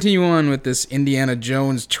let's continue on with this Indiana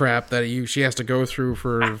Jones trap that she has to go through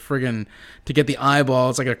for friggin' to get the eyeball.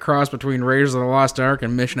 It's like a cross between Raiders of the Lost Ark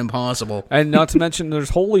and Mission Impossible. And not to mention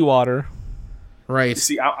there's holy water. Right.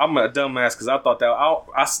 See, I'm a dumbass because I thought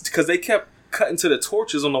that because they kept cutting to the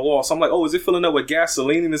torches on the wall. So I'm like, oh, is it filling up with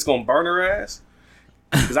gasoline and it's gonna burn her ass?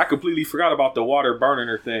 Because I completely forgot about the water burning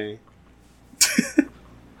her thing.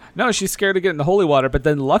 No, she's scared of getting the holy water, but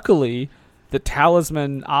then luckily the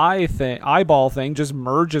talisman eyeball thing just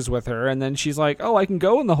merges with her, and then she's like, oh, I can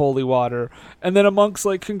go in the holy water. And then a monk's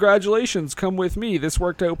like, congratulations, come with me. This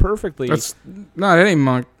worked out perfectly. That's not any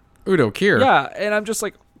monk. Udo Kier. Yeah, and I'm just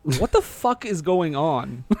like, what the fuck is going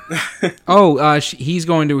on? Oh, he's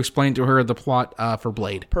going to explain to her the plot for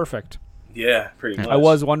Blade. Perfect. Yeah, pretty much. I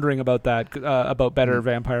was wondering about that, about better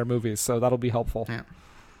vampire movies, so that'll be helpful. Yeah.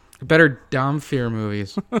 Better Dom Fear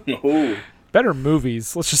movies. Ooh. Better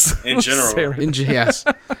movies. Let's just In let's general. say it. Yes.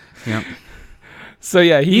 Yeah. So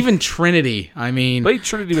yeah, Even Trinity. I mean, Blade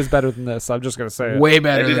Trinity was better than this. I'm just gonna say it. way They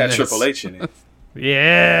better did than have this. Triple H in it.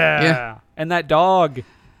 Yeah. And that dog.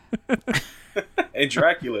 And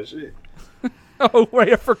Dracula, shit. Oh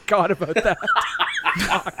wait, I forgot about that.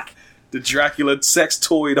 The Dracula sex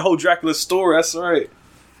toy, the whole Dracula story, that's right.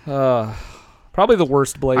 Probably the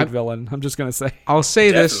worst Blade villain. I'm just gonna say. I'll say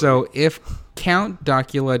this, Definitely. though. If Count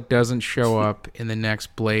Dracula doesn't show up in the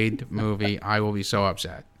next Blade movie, I will be so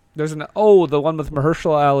upset. There's the one with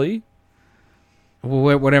Mahershala Ali.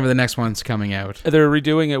 Whatever the next one's coming out. They're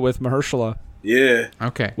redoing it with Mahershala. Yeah.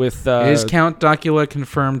 Okay. With Is Count Dracula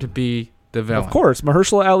confirmed to be the villain? of course,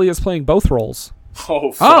 Mahershala Ali is playing both roles. Oh,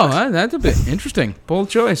 Oh, fuck. that's a bit interesting. Bold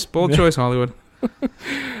choice. Bold choice, Hollywood.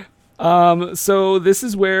 So this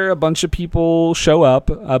is where a bunch of people show up,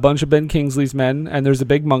 a bunch of Ben Kingsley's men, and there's a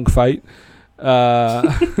big monk fight.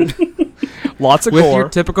 Lots of With gore. your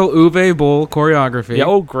typical Uwe Boll choreography. Yeah,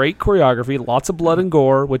 oh, great choreography. Lots of blood and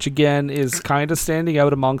gore, which again is kind of standing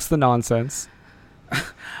out amongst the nonsense.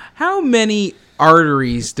 How many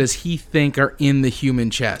arteries does he think are in the human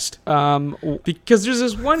chest? Because there's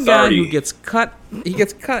this one guy 30. who gets cut. He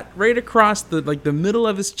gets cut right across the middle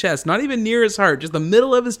of his chest, not even near his heart, just the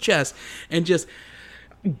middle of his chest, and just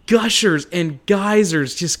gushers and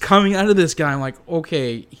geysers just coming out of this guy. I'm like,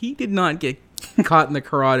 okay, he did not get caught in the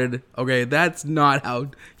carotid. Okay, that's not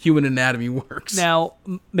how human anatomy works. Now,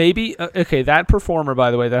 maybe okay, that performer,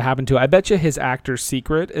 by the way, that happened to, I bet you his actor's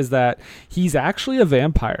secret is that he's actually a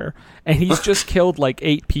vampire and he's just killed like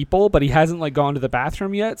 8 people, but he hasn't like gone to the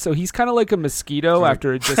bathroom yet. So he's kind of like a mosquito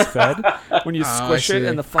after it just fed when you squish it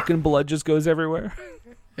and the fucking blood just goes everywhere.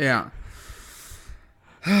 Yeah.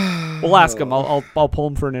 We'll ask him. I'll pull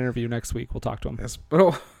him for an interview next week. We'll talk to him. Yes,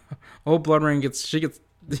 but old Blood Rain gets she gets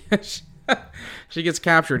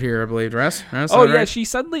captured here, I believe. Rest? Oh yeah, she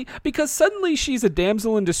suddenly she's a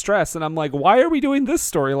damsel in distress, and I'm like, why are we doing this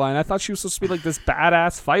storyline? I thought she was supposed to be like this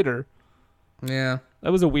badass fighter. Yeah,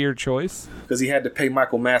 that was a weird choice. Because he had to pay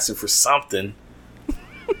Michael Madsen for something.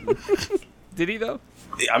 Did he though?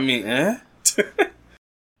 I mean,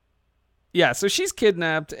 Yeah, so she's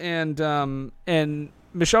kidnapped, and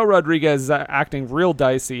Michelle Rodriguez is acting real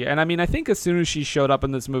dicey. And I mean, I think as soon as she showed up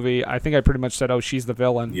in this movie, I think I pretty much said, "Oh, she's the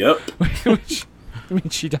villain." Yep. Which, I mean,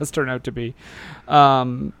 she does turn out to be. I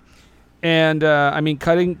mean,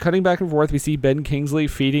 cutting back and forth, we see Ben Kingsley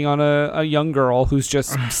feeding on a young girl who's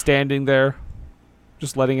just standing there,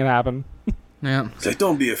 just letting it happen. yeah. He's like,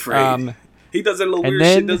 don't be afraid. He does that little weird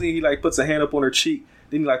shit, doesn't he? He like puts a hand up on her cheek,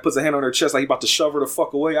 then he like puts a hand on her chest, like he about to shove her the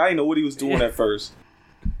fuck away. I didn't know what he was doing at first.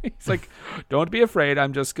 He's like, don't be afraid.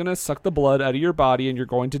 I'm just going to suck the blood out of your body and you're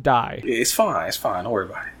going to die. Yeah, it's fine. It's fine. Don't worry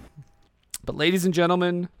about it. But ladies and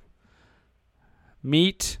gentlemen,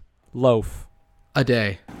 Meat Loaf. A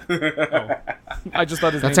day. I just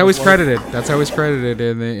thought his That's name how was he's Loaf. credited. That's how he's credited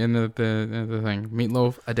in the thing.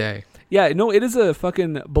 Meatloaf a day. Yeah, no, it is a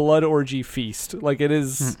fucking blood orgy feast. Like, it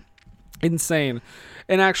is insane.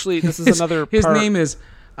 And actually, this is another His part. name is,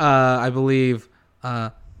 I believe,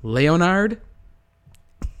 Leonard.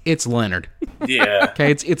 It's Leonard. Yeah. Okay,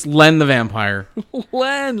 it's Len the vampire.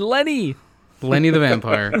 Lenny. Lenny the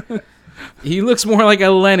vampire. He looks more like a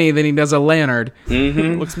Lenny than he does a Leonard.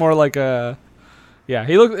 Mm-hmm. Looks more like a... Yeah,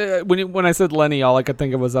 he looked... when I said Lenny, all I could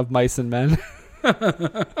think of was Of Mice and Men.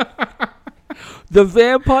 The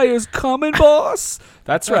vampire's coming, boss.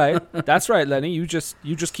 That's right. That's right, Lenny. You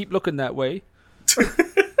just keep looking that way.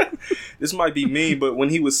 This might be mean, but when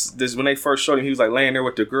they first showed him, he was like laying there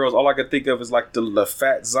with the girls. All I could think of is like the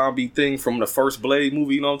fat zombie thing from the first Blade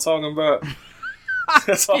movie. You know what I'm talking about?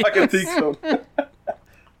 That's all I can think of.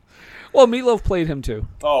 Well, Meatloaf played him too.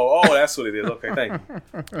 Oh, that's what it is. Okay, thank you.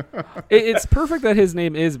 It's perfect that his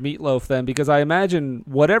name is Meatloaf then, because I imagine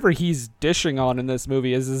whatever he's dishing on in this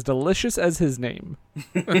movie is as delicious as his name.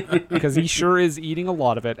 Because he sure is eating a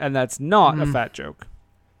lot of it, and that's not a fat joke.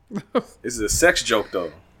 This is a sex joke,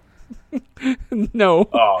 though. No.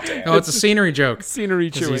 Oh, damn. No, it's a scenery joke. Scenery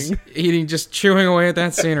 'Cause he's chewing. just chewing away at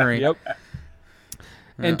that scenery. Yep.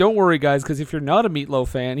 And don't worry, guys, because if you're not a Meatloaf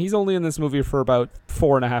fan, he's only in this movie for about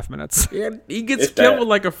 4.5 minutes. Yeah, he gets If killed that. with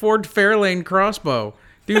like a Ford Fairlane crossbow.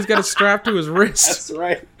 Dude's got it strapped to his wrist. That's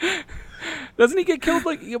right. Doesn't he get killed?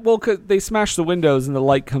 Because they smash the windows and the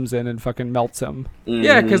light comes in and fucking melts him.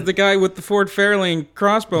 Yeah, because the guy with the Ford Fairlane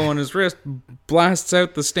crossbow on his wrist blasts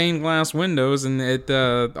out the stained glass windows, and it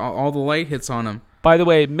all the light hits on him. By the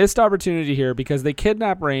way, missed opportunity here because they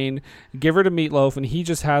kidnap Rain, give her to Meatloaf, and he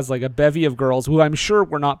just has like a bevy of girls who I'm sure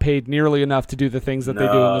were not paid nearly enough to do the things that they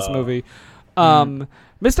do in this movie.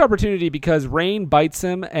 Missed opportunity because Rain bites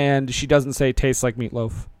him and she doesn't say tastes like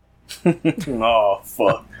meatloaf. Oh,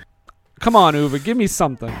 fuck. Come on, Uwe, give me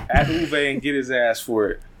something. At Uwe and get his ass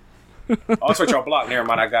for it. I'll switch your block. Never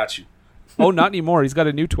mind, I got you. Oh, not anymore. He's got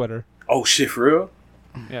a new Twitter. Oh, shit, for real?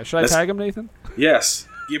 Yeah, should I tag him, Nathan? Yes.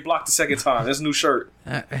 Get blocked the second time. That's a new shirt.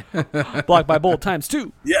 Blocked by Bolt times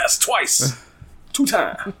 2. Yes, twice. 2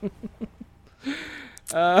 times.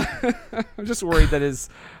 I'm just worried that his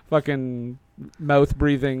fucking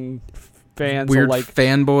mouth-breathing fans Weird will, like,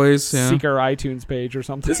 fanboys. Yeah. seek our iTunes page or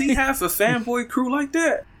something. Does he have a fanboy crew like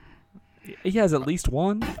that? He has at least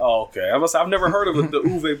one. Oh, okay. I've never heard of the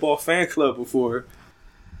Uwe Ball fan club before.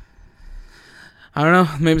 I don't know.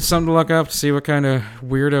 Maybe it's something to look up to see what kind of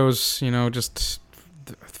weirdos, just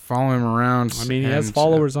follow him around. I mean, he has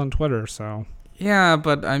followers on Twitter, so... Yeah,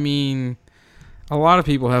 but I mean, a lot of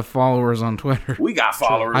people have followers on Twitter. We got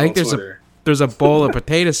followers I think on Twitter. there's a bowl of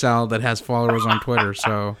potato salad that has followers on Twitter.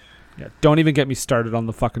 So Yeah, don't even get me started on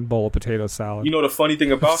the fucking bowl of potato salad. You know the funny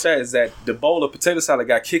thing about that is that the bowl of potato salad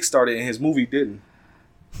got kickstarted and his movie didn't.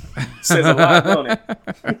 Says a lot on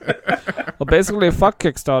it. Well, basically, fuck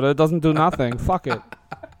Kickstarter. It doesn't do nothing. Fuck it.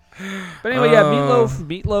 But anyway, yeah,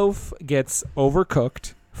 Meatloaf gets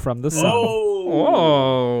overcooked from the sun.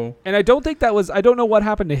 Oh. And I don't think that was, I don't know what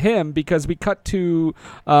happened to him because we cut to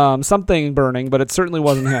something burning, but it certainly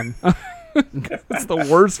wasn't him. It's the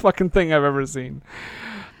worst fucking thing I've ever seen.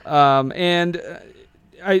 And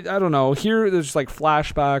I don't know. Here there's like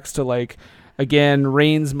flashbacks to like, again,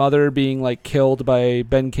 Rain's mother being like killed by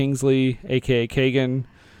Ben Kingsley, aka Kagan,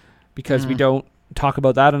 because we don't talk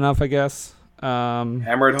about that enough, I guess.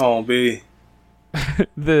 Hammer it home, B.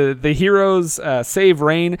 The heroes save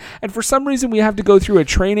Rain, and for some reason we have to go through a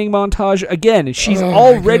training montage again. She's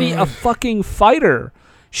already a fucking fighter.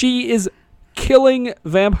 She is killing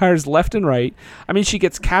vampires left and right. I mean, she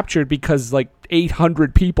gets captured because like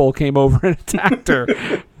 800 people came over and attacked her.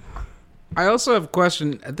 I also have a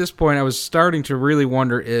question. At this point, I was starting to really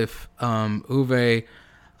wonder if Uwe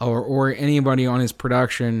or anybody on his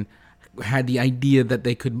production had the idea that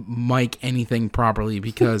they could mic anything properly,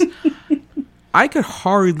 because I could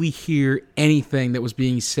hardly hear anything that was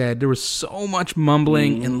being said. There was so much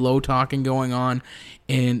mumbling and low talking going on,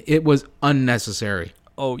 and it was unnecessary.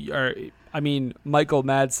 Oh, I mean, Michael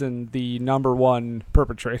Madsen, the #1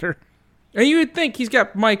 perpetrator. And you would think he's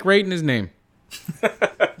got Mike right in his name.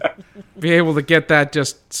 Be able to get that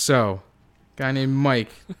just so. Guy named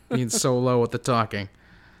Mike being so low at the talking.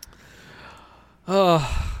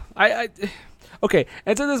 Okay,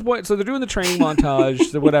 and to this point, so they're doing the training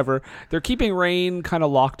montage, whatever. They're keeping Rain kind of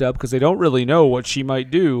locked up because they don't really know what she might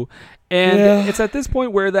do. And it's at this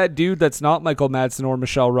point where that dude that's not Michael Madsen or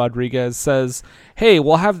Michelle Rodriguez says, hey,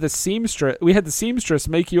 we had the seamstress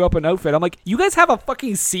make you up an outfit. I'm like, you guys have a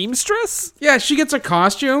fucking seamstress? Yeah, she gets a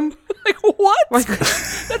costume. Like, what? Like,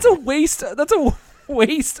 that's a waste. That's a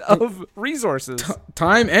waste of resources.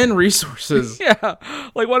 Time and resources. Yeah.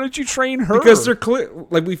 Like, why don't you train her? Because they're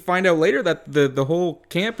like, we find out later that the whole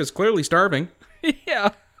camp is clearly starving. Yeah.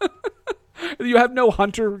 You have no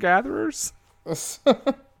hunter-gatherers? Is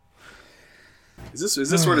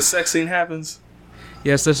this where the sex scene happens?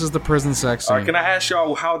 Yes, this is the prison sex scene. All right, can I ask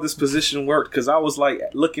y'all how this position worked? Because I was like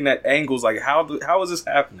looking at angles, like how is this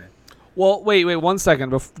happening? Well, wait 1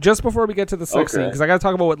 second. Just before we get to the sex scene, because I got to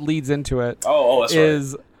talk about what leads into it. Oh, that's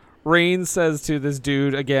right. Rain says to this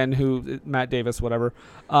dude, again, who, Matt Davis, whatever.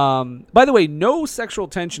 By the way, no sexual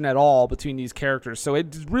tension at all between these characters. So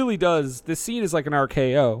it really does. This scene is like an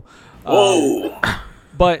RKO. Whoa.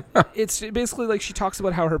 But it's basically like she talks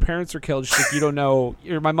about how her parents are killed. She's like, you don't know.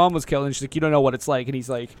 My mom was killed. And she's like, you don't know what it's like. And he's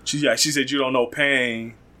like. She said, you don't know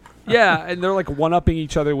pain. Yeah, and they're like one-upping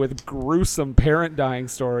each other with gruesome parent dying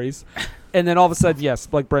stories. And then all of a sudden, yes,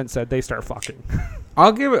 like Brent said, they start fucking.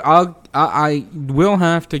 I will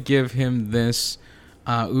have to give him this.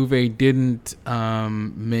 Uwe didn't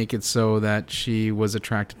make it so that she was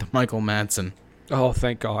attracted to Michael Madsen. Oh,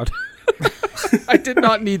 thank God. I did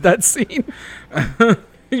not need that scene.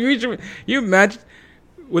 You imagine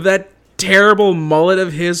with that terrible mullet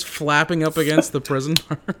of his flapping up against the prison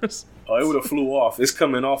bars? Oh, it would have flew off. It's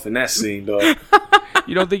coming off in that scene, though.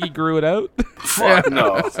 You don't think he grew it out? Fuck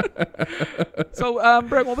no. So,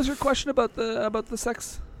 Brent, what was your question about the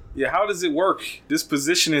sex? Yeah, how does it work? This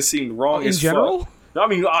positioning seemed wrong in general? Fuck. I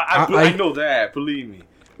mean, I know that. Believe me.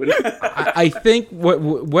 I think what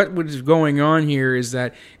was going on here is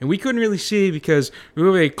that, and we couldn't really see because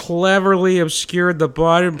Uwe cleverly obscured the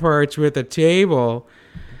bottom parts with a table.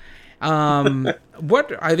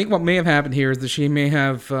 What may have happened here is that she may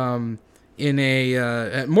have, in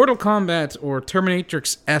a Mortal Kombat or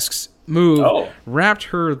Terminatrix-esque move, wrapped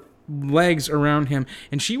her legs around him,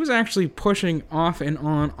 and she was actually pushing off and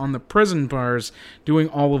on the prison bars, doing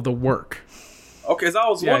all of the work. Okay, so I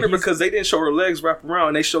was wondering because they didn't show her legs wrap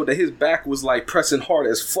around. They showed that his back was like pressing hard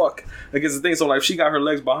as fuck against the thing. So like, if she got her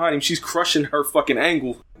legs behind him, she's crushing her fucking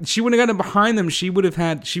angle. She wouldn't have gotten behind them. She would have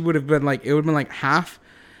been like, it would have been like half,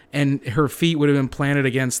 and her feet would have been planted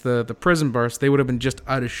against the prison bars. So they would have been just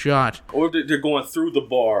out of shot. Or they're going through the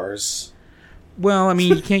bars. Well, I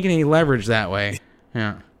mean, you can't get any leverage that way.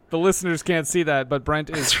 Yeah. The listeners can't see that, but Brent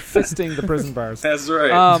is fisting the prison bars. That's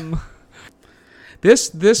right.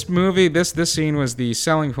 This movie, this scene was the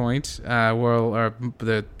selling point.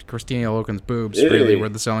 The Christina Loken's boobs really were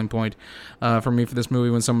the selling point for me for this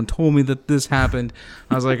movie. When someone told me that this happened,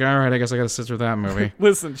 I was like, all right, I guess I got to sit through that movie.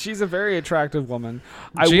 Listen, she's a very attractive woman.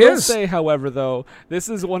 She will say, however, though, this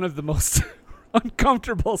is one of the most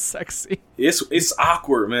uncomfortable sex scenes. It's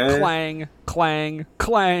awkward, man. Clang, clang,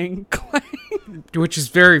 clang, clang. Which is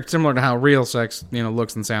very similar to how real sex,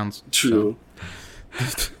 looks and sounds. True.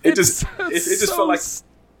 So. It just felt like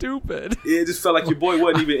stupid. It just felt like your boy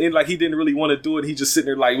wasn't even in. Like he didn't really want to do it. He just sitting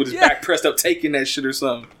there like with his back pressed up, taking that shit or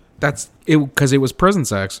something. that's it because it was prison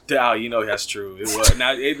sex. Oh, you know that's true. It was.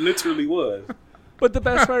 Now it literally was. But the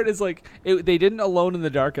best part is like they didn't Alone in the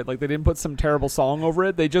Dark it. Like they didn't put some terrible song over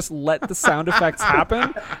it. They just let the sound effects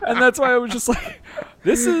happen, and that's why I was just like,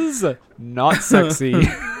 "This is not sexy."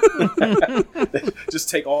 Just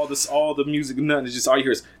take all the music, nothing. It's just all you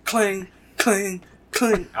hear is clang, clang,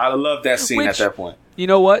 clang. I love that scene at that point. You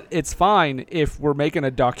know what? It's fine if we're making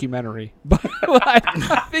a documentary, but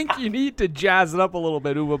I think you need to jazz it up a little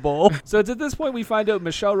bit, Uwe Boll. So it's at this point we find out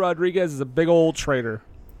Michelle Rodriguez is a big old traitor,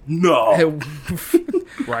 No.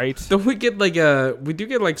 right? Don't we get we do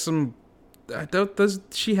get like some. Does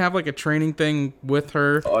she have like a training thing with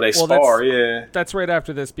her? Oh, they spar, yeah. That's right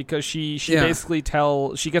after this because she Yeah. basically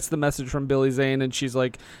she gets the message from Billy Zane and she's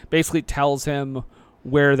like basically tells him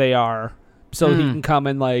where they are so he can come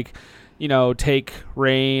and like, you know, take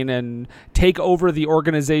Rain and take over the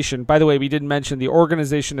organization. By the way, we didn't mention the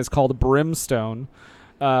organization is called Brimstone.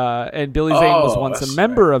 And Billy Zane was once a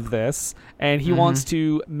member of this, and he wants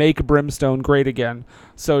to make Brimstone great again.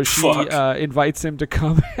 So she invites him to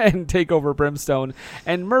come and take over Brimstone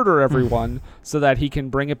and murder everyone so that he can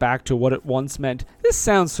bring it back to what it once meant. This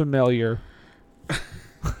sounds familiar.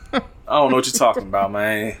 I don't know what you're talking about,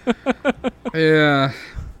 man. Yeah.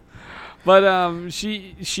 But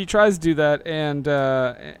she tries to do that,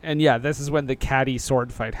 and yeah, this is when the catty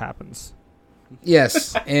sword fight happens.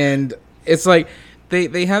 Yes, and it's like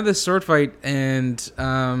they have this sword fight, and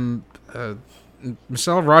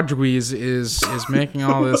Michelle Rodriguez is making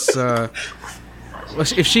all this.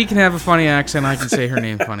 If she can have a funny accent, I can say her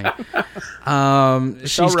name funny.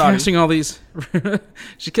 She's casting all these.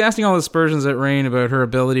 She's casting all aspersions at Rain about her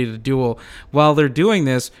ability to duel. While they're doing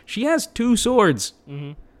this, she has two swords.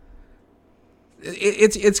 Mm-hmm.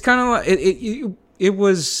 It's kind of like it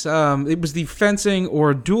was the fencing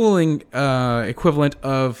or dueling equivalent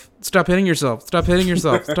of stop hitting yourself, stop hitting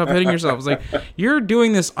yourself, stop hitting yourself. It's like, you're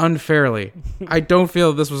doing this unfairly. I don't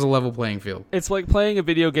feel this was a level playing field. It's like playing a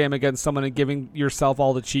video game against someone and giving yourself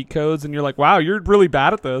all the cheat codes, and you're like, wow, you're really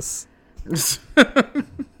bad at this.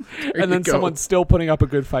 And then someone's still putting up a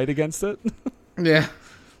good fight against it. Yeah.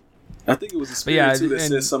 I think it was a spirit too that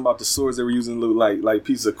said something about the swords they were using look like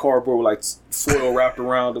pieces of cardboard with like foil wrapped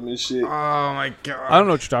around them and shit. Oh my god! I don't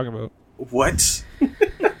know what you're talking about. What?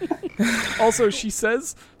 Also, she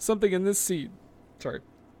says something in this scene. Sorry.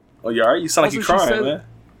 Oh, you alright? You sound like you're crying, man.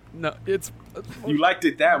 No, it's. You liked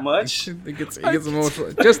it that much? It gets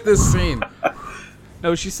emotional. Just this scene.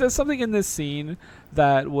 No, she says something in this scene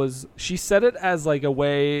that was... She said it as like a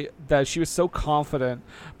way that she was so confident,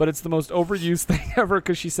 but it's the most overused thing ever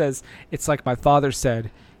because she says, it's like my father said,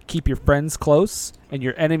 keep your friends close and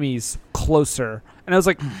your enemies closer. And I was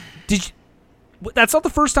like, did you... That's not the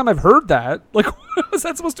first time I've heard that. Like, what was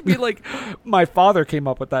that supposed to be? Like, my father came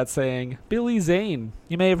up with that saying. Billy Zane.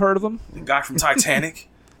 You may have heard of him. The guy from Titanic.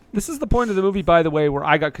 This is the point of the movie, by the way, where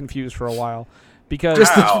I got confused for a while. Because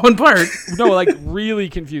just this one part. No, like really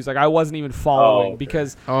confused. Like I wasn't even following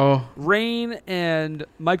because Rain and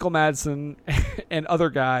Michael Madsen and other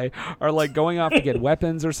guy are like going off to get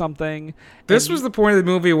weapons or something. This was the point of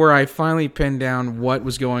the movie where I finally pinned down what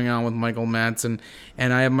was going on with Michael Madsen,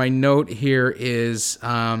 and I have my note here is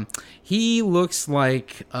he looks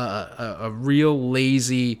like a real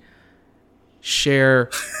lazy Cher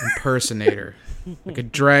impersonator, like a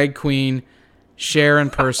drag queen Cher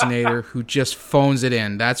impersonator who just phones it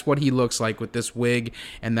in. That's what he looks like with this wig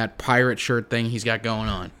and that pirate shirt thing he's got going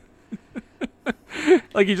on.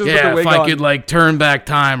 Like he just put the wig if I on. could like turn back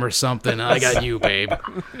time or something, I got you, babe.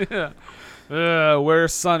 Yeah.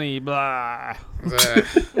 Where's Sunny? Blah.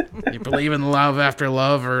 You believe in love after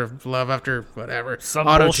love or love after whatever. Some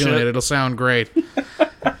Auto-tune bullshit. it. It'll sound great.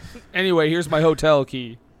 Anyway, here's my hotel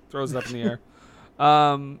key. Throws it up in the air.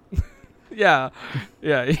 Yeah.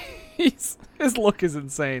 His look is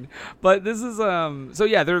insane. But this is so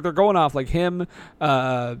yeah, they're going off like him,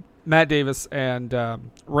 Matt Davis and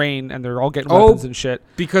Rain, and they're all getting weapons and shit.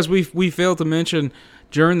 Because we failed to mention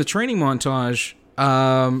during the training montage,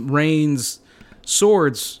 Rain's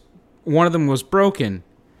swords, one of them was broken.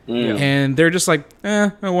 And they're just like,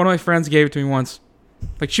 one of my friends gave it to me once.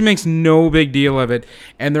 Like she makes no big deal of it,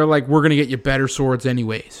 and they're like, we're gonna get you better swords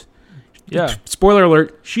anyways. Yeah. Spoiler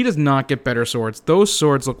alert, she does not get better swords. Those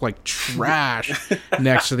swords look like trash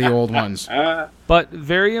next to the old ones. But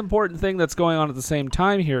very important thing that's going on at the same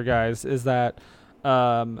time here, guys, is that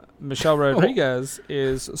Michelle Rodriguez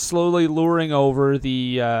is slowly luring over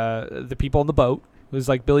the people on the boat, who's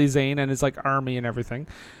like Billy Zane and his like army and everything.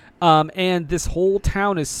 And this whole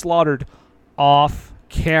town is slaughtered off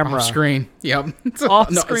camera. Off screen. Yep.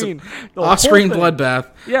 Off screen. Off screen bloodbath.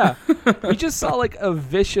 Yeah. We just saw like a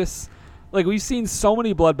vicious Like, we've seen so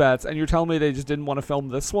many bloodbaths, and you're telling me they just didn't want to film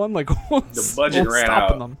this one? Like, The budget ran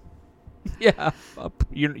stopping out. them? Yeah,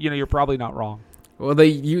 you're probably not wrong. Well,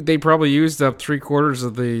 they probably used up 3/4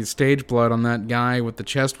 of the stage blood on that guy with the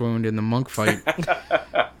chest wound in the monk fight.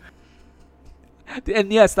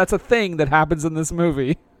 And yes, that's a thing that happens in this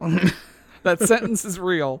movie. That sentence is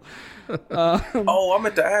real. Oh, I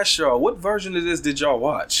meant to ask y'all, what version of this did y'all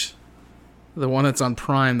watch? The one that's on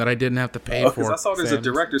Prime that I didn't have to pay Because for. I saw there's a Sam.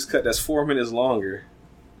 director's cut that's 4 minutes longer.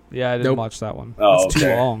 Yeah, I didn't Nope. watch that one. Oh, That's too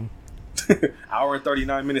okay. long. Hour and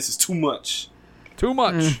 39 minutes is too much. Too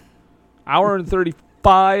much. Hour and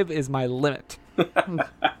 35 is my limit.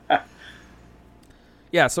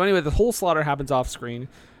 Yeah, so anyway, the whole slaughter happens off screen.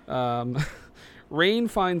 Rain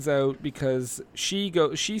finds out because she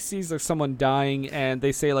sees like someone dying, and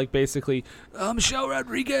they say like basically, Michelle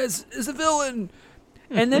Rodriguez is a villain,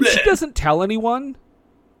 and then she doesn't tell anyone.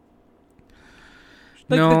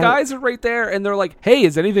 Like the No. guys are right there, and they're like, "Hey,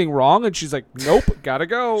 is anything wrong?" And she's like, "Nope, gotta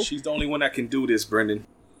go." She's the only one that can do this, Brendan.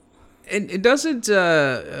 And it doesn't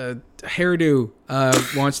Hairdo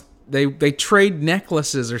wants they trade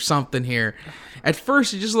necklaces or something here. At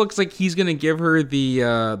first, it just looks like he's gonna give her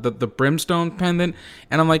the brimstone pendant,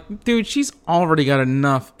 and I'm like, dude, she's already got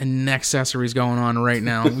enough accessories going on right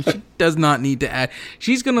now. She does not need to add.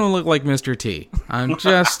 She's gonna look like Mr. T.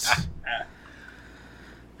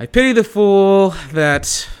 I pity the fool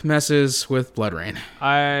that messes with Blood Rain.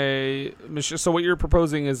 So what you're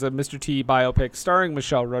proposing is a Mr. T biopic starring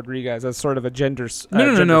Michelle Rodriguez as sort of a gender.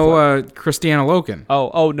 No. Christiana Loken.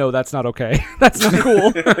 Oh no, that's not okay. That's not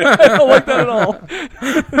cool. I don't like that at all.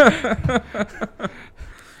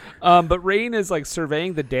 But Rain is like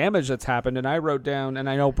surveying the damage that's happened, and I wrote down, and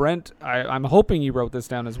I know Brent, I'm hoping you wrote this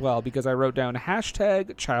down as well, because I wrote down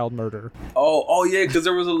 #child murder. Oh yeah, because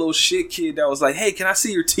there was a little shit kid that was like, "Hey, can I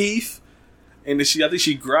see your teeth?" And then I think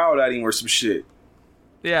she growled at him or some shit.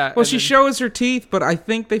 Yeah. Well, she shows her teeth, but I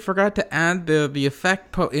think they forgot to add the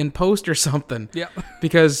effect in post or something. Yeah.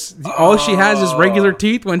 Because all she has is regular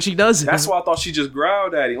teeth when she does it. That's why I thought she just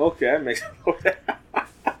growled at him. Okay, that makes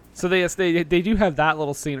So they do have that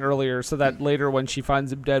little scene earlier, so that later when she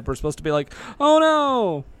finds him dead, we're supposed to be like, "Oh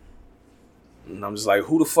no!" And I'm just like,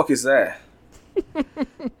 who the fuck is that?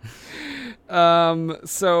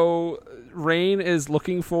 So Rain is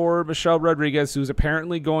looking for Michelle Rodriguez, who's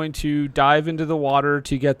apparently going to dive into the water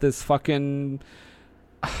to get this fucking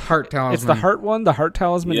heart talisman. It's the heart one, the heart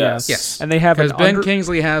talisman. Yes. Yes. And they have because Ben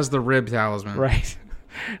Kingsley has the rib talisman. Right.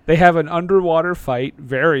 They have an underwater fight,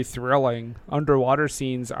 very thrilling. Underwater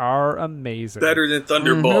scenes are amazing. Better than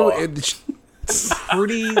Thunderball. It's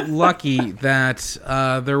pretty lucky that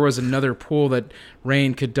there was another pool that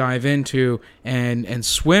Rain could dive into and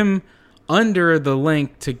swim under the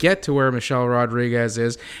link to get to where Michelle Rodriguez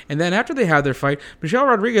is. And then after they have their fight, Michelle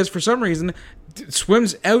Rodriguez, for some reason,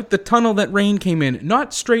 swims out the tunnel that Rain came in,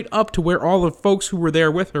 not straight up to where all the folks who were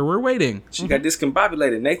there with her were waiting. She got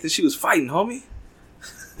discombobulated, Nathan. She was fighting, homie.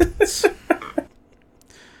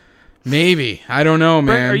 Maybe. I don't know,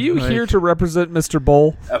 man. Brent, are you here to represent Mr.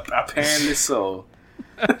 Bull? Apparently so.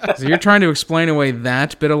 So you're trying to explain away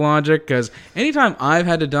that bit of logic? Because anytime I've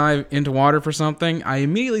had to dive into water for something, I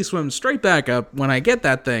immediately swim straight back up when I get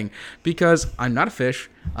that thing because I'm not a fish,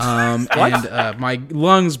 and my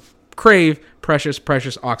lungs crave precious,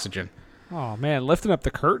 precious oxygen. Oh man, lifting up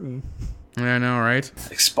the curtain. I know, right?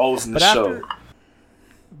 Exposing the But show.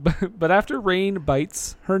 But after Rain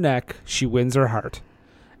bites her neck, she wins her heart,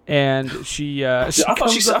 and she I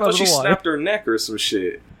thought she snapped snapped her neck or some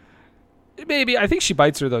shit. Maybe I think she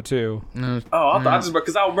bites her though too. No. Oh, I thought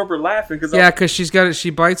because I remember laughing because Yeah, because she's got it. She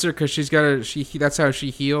bites her because she's got it. That's how she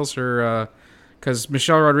heals her. Because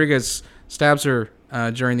Michelle Rodriguez stabs her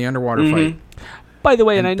during the underwater fight. By the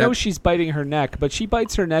way, and I And know that- she's biting her neck, but she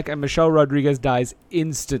bites her neck, and Michelle Rodriguez dies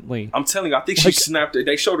instantly. I'm telling you, I think she snapped it.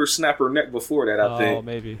 They showed her snap her neck before that. I think.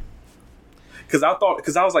 Maybe. Because I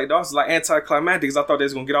was like, that was like anticlimactic. Because I thought they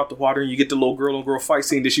was gonna get out the water and you get the little girl on girl fight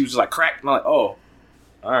scene. Then she was just like crack. And I'm like, oh,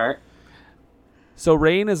 all right. So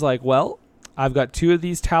Rain is like, well, I've got 2 of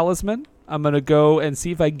these talisman. I'm going to go and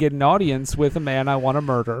see if I can get an audience with a man I want to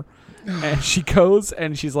murder. And she goes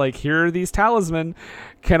and she's like, here are these talisman.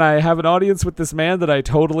 Can I have an audience with this man that I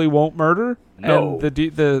totally won't murder? No. And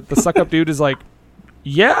the suck-up dude is like,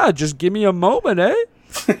 yeah, just give me a moment, eh?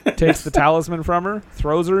 Takes the talisman from her,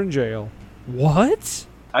 throws her in jail. What?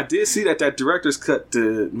 I did see that director's cut.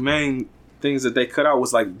 The main things that they cut out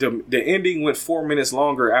was like the ending went 4 minutes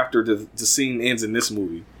longer after the scene ends in this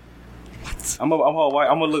movie. What? I'm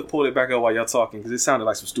gonna pull it back up while y'all talking because it sounded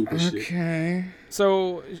like some stupid shit. Okay.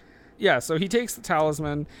 So, yeah, so he takes the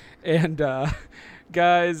talisman and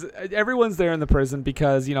Guys, everyone's there in the prison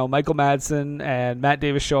because, Michael Madsen and Matt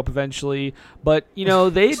Davis show up eventually. But,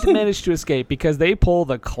 they manage to escape because they pull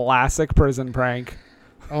the classic prison prank.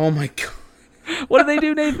 Oh, my God. What do they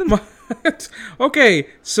do, Nathan? Okay,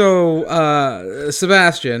 so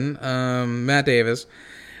Sebastian, Matt Davis,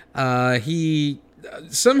 he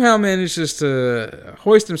somehow manages to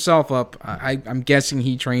hoist himself up. I'm guessing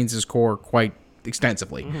he trains his core quite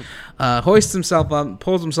extensively. Hoists himself up,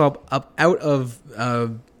 pulls himself up out of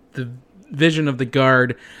the vision of the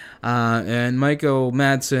guard, and Michael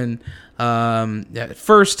Madsen at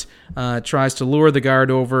first tries to lure the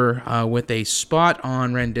guard over with a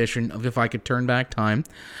spot-on rendition of If I Could Turn Back Time.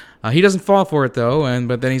 He doesn't fall for it, though,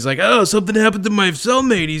 but then he's like, oh, something happened to my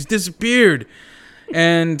cellmate. He's disappeared.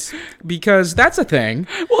 And because that's a thing.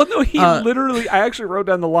 Well, no, he literally, I actually wrote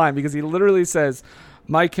down the line because he literally says,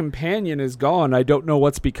 my companion is gone. I don't know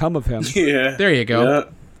what's become of him. Yeah. There you go. Yeah.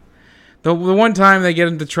 The one time they get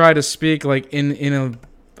him to try to speak like in a,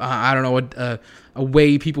 I don't know, a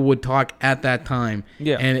way people would talk at that time.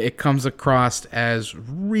 Yeah. And it comes across as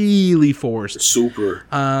really forced. Super.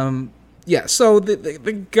 Yeah, so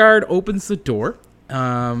the guard opens the door,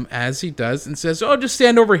 as he does, and says, oh, just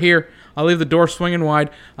stand over here. I'll leave the door swinging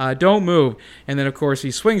wide. Don't move. And then, of course,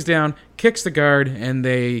 he swings down, kicks the guard, and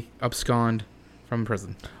they abscond from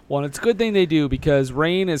prison. Well, it's a good thing they do because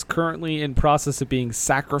Rain is currently in process of being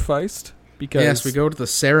sacrificed. Because yes, we go to the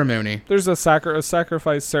ceremony. There's a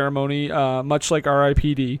sacrifice ceremony, much like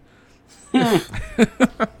R.I.P.D.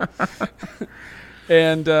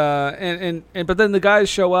 And but then the guys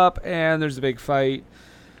show up and there's a big fight.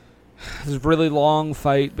 There's a really long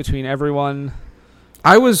fight between everyone.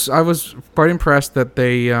 I was quite impressed that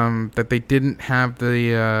they didn't have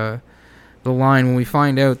the line when we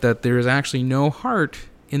find out that there is actually no heart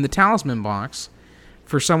in the talisman box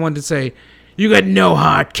for someone to say, you got no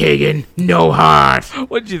heart, Kagan, no heart.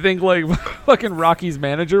 What did you think, like, fucking Rocky's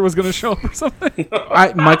manager was going to show up or something?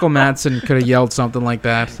 Michael Madsen could have yelled something like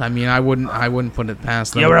that. I mean, I wouldn't put it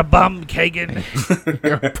past them. You're a bum, Kagan.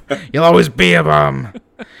 You'll always be a bum.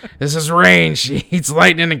 This is Rain. She eats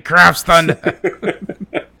lightning and crafts thunder.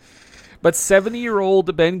 But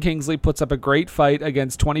 70-year-old Ben Kingsley puts up a great fight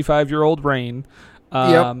against 25-year-old Rain.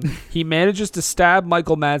 He manages to stab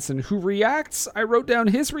Michael Madsen, who reacts. I wrote down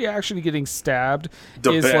his reaction to getting stabbed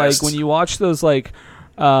is best. like when you watch those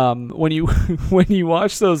when you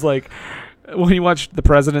watch the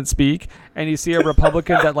president speak and you see a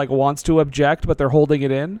Republican that like wants to object but they're holding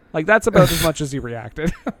it in. Like that's about as much as he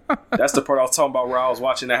reacted. That's the part I was talking about where I was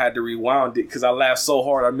watching. I had to rewind it because I laughed so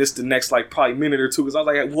hard I missed the next like probably minute or two because I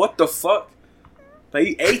was like, what the fuck? Like,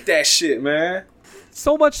 he ate that shit, man.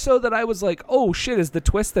 So much so that I was like, oh shit, is the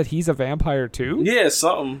twist that he's a vampire too? Yeah,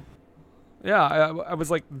 something. Yeah, I was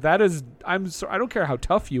like, that is, I don't care how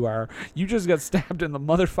tough you are. You just got stabbed in the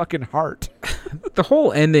motherfucking heart. The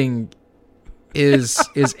whole ending is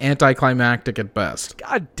anticlimactic at best.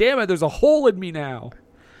 God damn it, there's a hole in me now.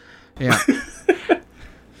 Yeah. I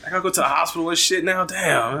gotta go to the hospital and shit now.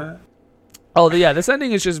 Damn, man. Oh, yeah, this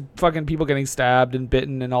ending is just fucking people getting stabbed and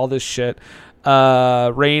bitten and all this shit.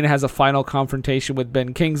 Rain has a final confrontation with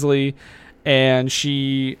Ben Kingsley, and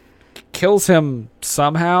she kills him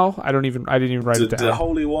somehow. I didn't even write it down. The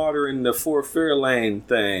holy water in the Fort Fairlane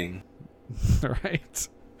thing. Right.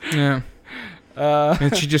 Yeah.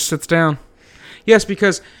 And she just sits down. Yes,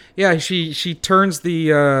 because she turns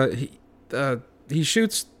the he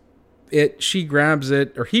shoots it, she grabs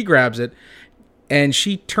it, or he grabs it, and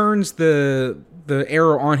she turns the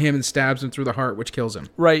arrow on him and stabs him through the heart, which kills him.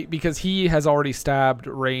 Right, because he has already stabbed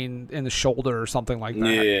Rain in the shoulder or something like that.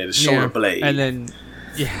 Yeah, the shoulder blade. And then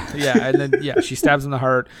she stabs him in the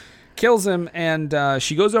heart, kills him, and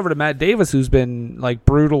she goes over to Matt Davis, who's been like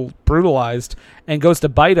brutalized, and goes to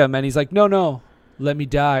bite him, and he's like, no, let me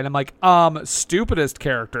die. And I'm like, stupidest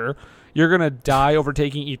character. You're gonna die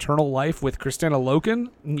overtaking eternal life with Christina Loken?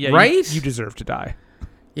 Yeah, right? You deserve to die.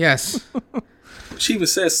 Yes. She even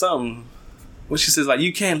says something when she says like,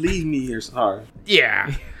 "You can't leave me here." Sorry.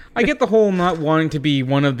 Yeah. I get the whole not wanting to be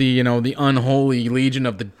one of the, the unholy legion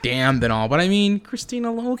of the damned and all, but I mean, Christina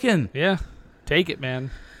Loken. Yeah, take it,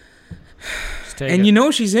 man. Just take it.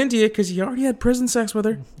 And she's into it because you already had prison sex with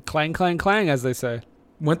her. Clang, clang, clang, as they say.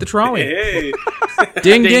 Went the trolley. Hey.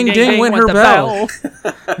 Ding, ding, ding, went her the bell.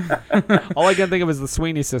 All I can think of is the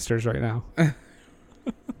Sweeney sisters right now.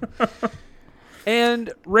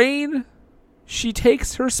 And Rain, she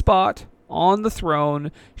takes her spot on the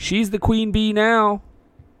throne. She's the queen bee now.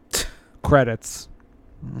 Credits.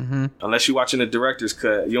 Mm-hmm. Unless you're watching the director's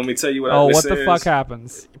cut. You want me to tell you what what this the is? fuck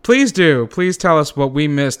happens? Please do. Please tell us what we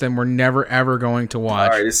missed and we're never, ever going to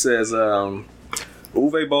watch. All right, it says,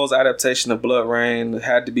 Uwe Boll's adaptation of Blood Rain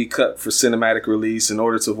had to be cut for cinematic release in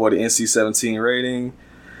order to avoid an NC-17 rating.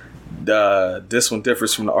 This one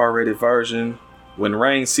differs from the R-rated version. When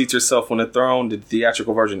Rain seats herself on the throne, the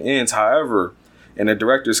theatrical version ends. However, in the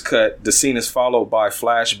director's cut, the scene is followed by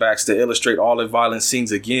flashbacks to illustrate all the violent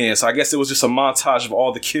scenes again. So I guess it was just a montage of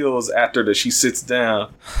all the kills after she sits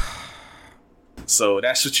down. So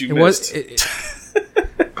that's what you missed.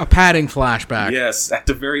 A padding flashback. Yes, at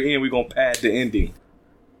the very end, we're going to pad the ending.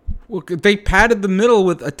 Well, they padded the middle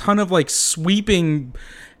with a ton of like sweeping.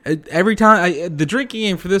 Every time the drinking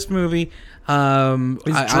game for this movie, Drink one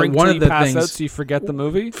till of you the pass things out so you forget the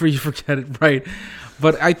movie. for you forget it, right?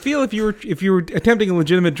 But I feel if you were attempting a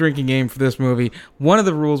legitimate drinking game for this movie, one of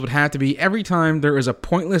the rules would have to be every time there is a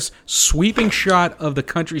pointless sweeping shot of the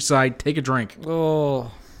countryside, take a drink.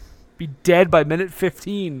 Oh, be dead by minute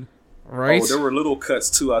 15. Right? Oh, there were little cuts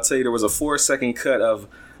too. I'll tell you, there was a 4-second cut of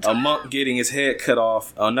a monk getting his head cut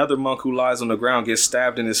off. Another monk who lies on the ground gets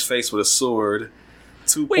stabbed in his face with a sword.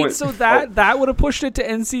 Wait, so that would have pushed it to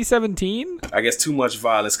NC-17? I guess too much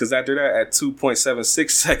violence, because after that, at 2.76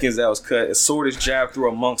 seconds that was cut, a sword is jabbed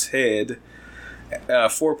through a monk's head.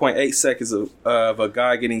 4.8 seconds of a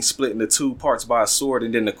guy getting split into two parts by a sword,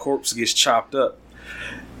 and then the corpse gets chopped up.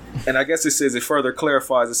 And I guess it further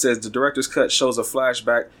clarifies, it says the director's cut shows a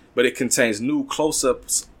flashback, but it contains new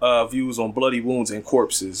close-ups views on bloody wounds and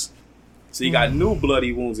corpses. So you got new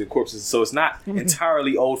bloody wounds and corpses, so it's not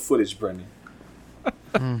entirely old footage, Brendan.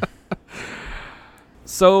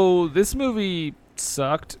 So this movie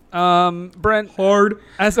sucked. Brent, Hard.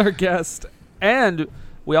 as our guest, and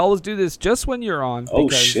we always do this just when you're on. Oh,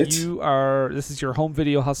 because shit. this is your home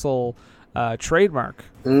video hustle trademark,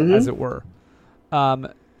 as it were.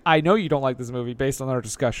 I know you don't like this movie based on our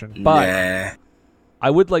discussion, but Nah. I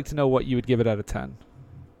would like to know what you would give it out of 10.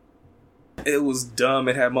 It was dumb.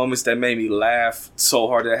 It had moments that made me laugh so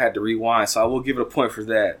hard that I had to rewind, so I will give it a point for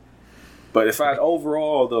that. But if I had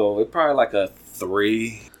overall, though, it probably like a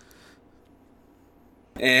 3.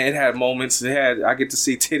 And it had moments. I get to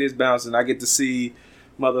see titties bouncing. I get to see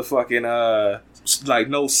motherfucking like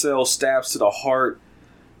no cell stabs to the heart.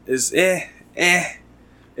 Is If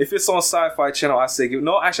it's on Sci-Fi Channel, I say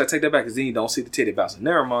no. Actually, I take that back because then you don't see the titty bouncing.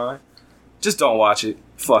 Never mind. Just don't watch it.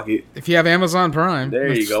 Fuck it. If you have Amazon Prime.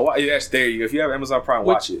 There you go. Yes, there you go. If you have Amazon Prime,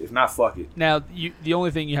 watch it. If not, fuck it. Now, the only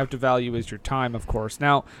thing you have to value is your time, of course.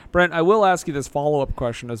 Now, Brent, I will ask you this follow-up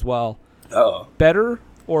question as well. Oh, Better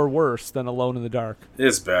or worse than Alone in the Dark?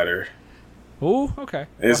 it's better. Ooh, okay.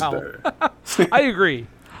 It's Wow. better. I agree.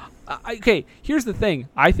 Okay, here's the thing.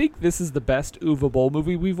 I think this is the best Uwe Boll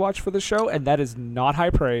movie we've watched for the show, and that is not high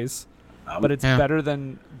praise, but it's better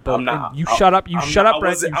than both. I'm not. You shut up, Brent. I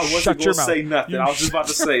wasn't Shut your gonna mouth. say nothing. I was just about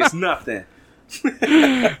to say it's nothing.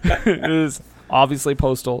 It is obviously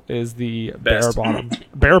Postal is the Best.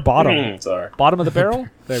 bare bottom, Sorry. bottom of the barrel.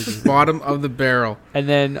 There we go. Bottom of the barrel. And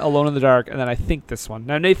then Alone in the Dark, and then I think this one.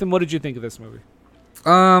 Now, Nathan, what did you think of this movie?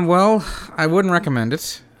 Well, I wouldn't recommend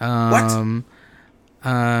it.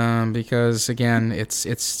 Because again,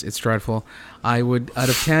 it's dreadful. I would, out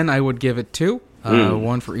of 10, I would give it 2.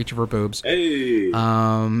 1 for each of her boobs. Hey.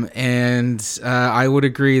 And I would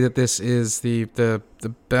agree that this is the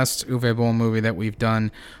best Uwe Boll movie that we've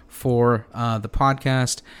done for the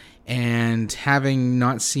podcast. And having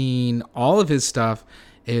not seen all of his stuff,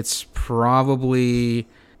 it's probably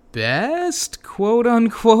best, quote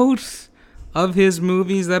unquote, of his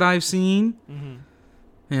movies that I've seen. Mm-hmm.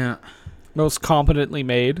 Yeah. Most competently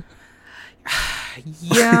made.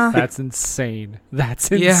 Yeah. That's insane.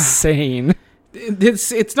 That's insane.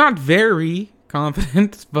 It's not very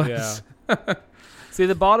confident, but Yeah. See,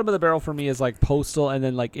 the bottom of the barrel for me is like Postal, and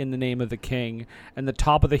then like In the Name of the King, and the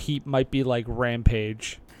top of the heap might be like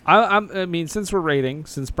Rampage. I mean, since we're rating,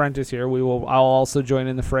 since Brent is here, I'll also join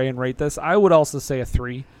in the fray and rate this. I would also say a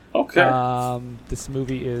 3. Okay. This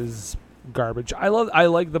movie is garbage. I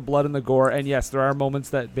like the blood and the gore, and yes, there are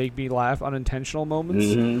moments that make me laugh, unintentional moments.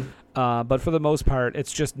 Mm-hmm. But for the most part,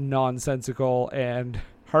 it's just nonsensical and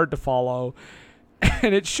hard to follow.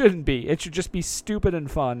 And it shouldn't be. It should just be stupid and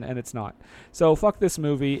fun, and it's not. So fuck this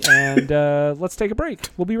movie, and let's take a break.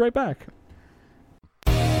 We'll be right back.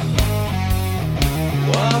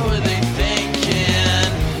 What were they thinking?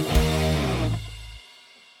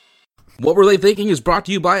 What Were They Thinking is brought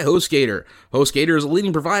to you by HostGator. HostGator is a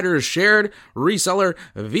leading provider of shared, reseller,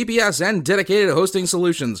 VPS, and dedicated hosting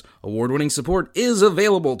solutions. Award-winning support is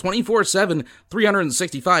available 24/7,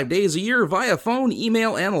 365 days a year via phone,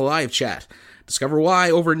 email, and live chat. Discover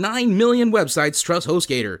why over 9 million websites trust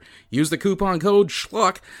HostGator. Use the coupon code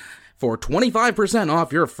SCHLUCK for 25%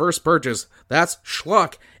 off your first purchase. That's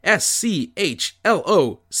Schlock,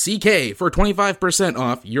 SCHLOCK, for 25%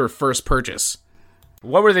 off your first purchase.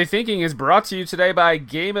 What Were They Thinking is brought to you today by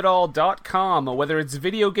GameItAll.com. Whether it's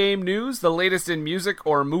video game news, the latest in music,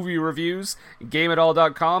 or movie reviews,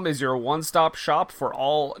 GameItAll.com is your one-stop shop for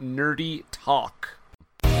all nerdy talk.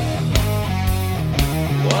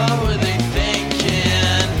 What were they thinking?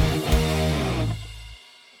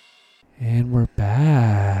 And we're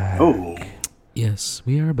back. Oh, Yes,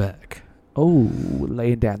 we are back. Oh,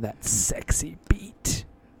 laying down that sexy beat.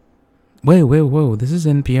 Whoa. This is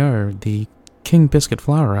NPR. The King Biscuit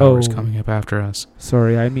Flower Hour is Oh. coming up after us.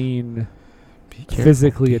 Sorry, I mean Be careful,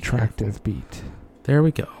 physically be attractive beat. There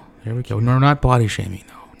we go. No, not body shaming,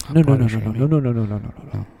 though. No. Not body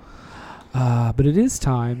shaming. But it is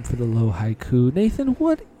time for the low haiku. Nathan,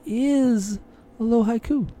 what is a low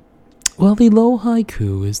haiku? Well, the low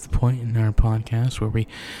haiku is the point in our podcast where we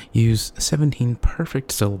use 17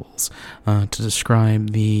 perfect syllables to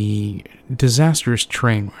describe the disastrous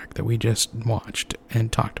train wreck that we just watched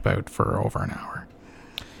and talked about for over an hour.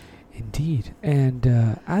 Indeed.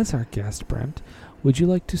 And as our guest, Brent, would you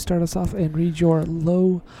like to start us off and read your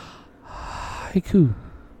low haiku?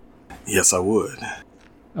 yes, I would.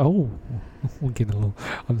 Oh, we're getting a little...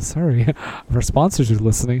 I'm sorry. If our sponsors are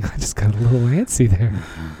listening, I just got a little antsy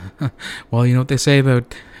there. Well, you know what they say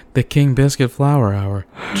about the King Biscuit Flower Hour?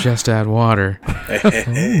 Just add water.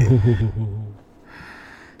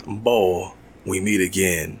 Bowl, we meet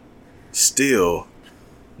again. Still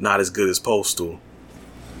not as good as Postal.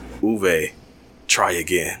 Uwe, try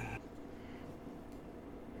again.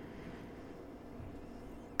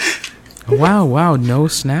 Wow, no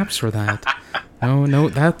snaps for that. No,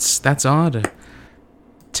 that's odd.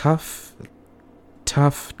 Tough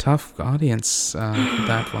audience for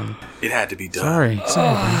that one. It had to be done.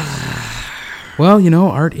 Sorry. Well, you know,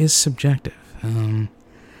 art is subjective.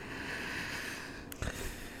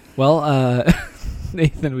 Well,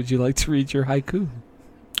 Nathan, would you like to read your haiku?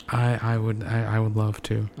 I would love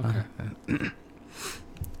to.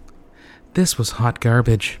 This was hot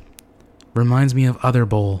garbage. Reminds me of Other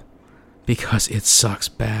Bowl because it sucks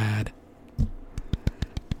bad.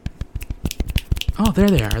 Oh, there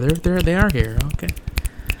they are. They are here. Okay.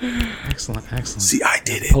 Excellent. See, I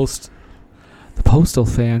did it. The Postal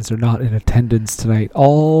fans are not in attendance tonight.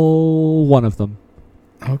 All one of them.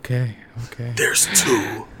 Okay. There's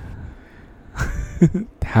two.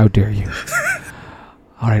 How dare you?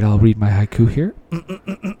 All right, I'll read my haiku here.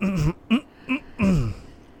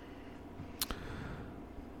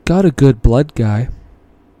 Got a good blood guy.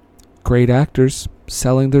 Great actors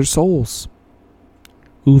selling their souls.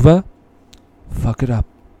 Uwe, fuck it up.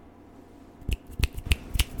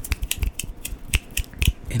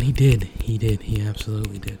 And he did. He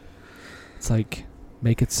absolutely did. It's like,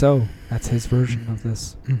 make it so. That's his version of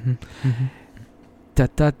this. Da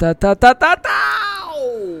da da da da da da.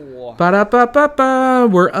 Ba-da-ba-ba-ba.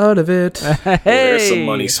 We're out of it. Hey, There's some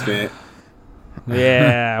money spent.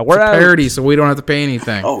 Yeah, It's we're a out. parody, so we don't have to pay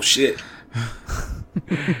anything. Oh, shit.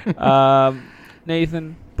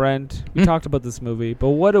 Nathan, Brent, we talked about this movie, but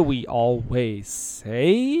what do we always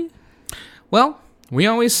say? Well, we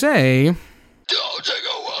always say... Don't take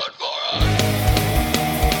a word for it.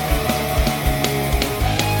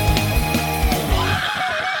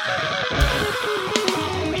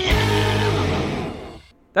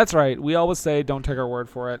 That's right. We always say, don't take our word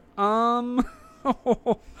for it. Oh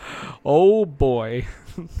boy.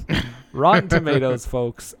 Rotten Tomatoes,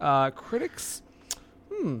 folks. Critics,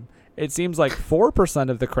 it seems like 4%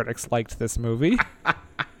 of the critics liked this movie.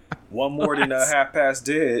 One more than a Half Past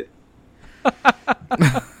Dead.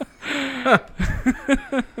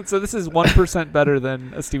 So this is 1% better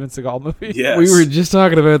than a Steven Seagal movie. Yes. We were just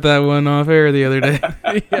talking about that one off air the other day.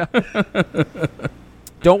 Yeah.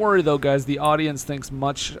 Don't worry, though, guys. The audience thinks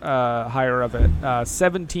much higher of it.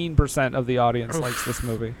 17% of the audience likes this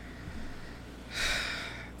movie.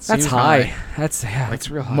 That's Seems high. That's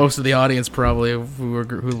real high. Most of the audience probably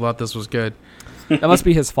who thought this was good. That must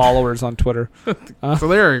be his followers on Twitter. So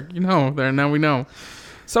there now we know.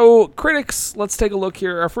 So, critics, let's take a look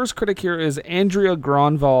here. Our first critic here is Andrea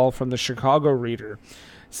Gronval from the Chicago Reader.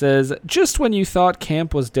 Says, just when you thought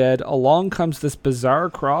camp was dead, along comes this bizarre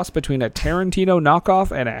cross between a Tarantino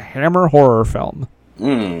knockoff and a Hammer horror film.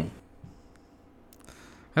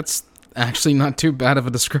 That's actually not too bad of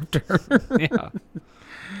a descriptor. Yeah.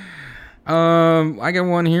 I got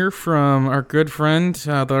one here from our good friend,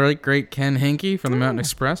 the late great Ken Hankey from the Mountain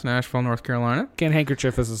Express in Asheville, North Carolina. Ken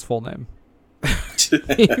Handkerchief is his full name.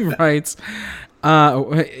 He writes,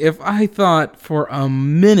 if I thought for a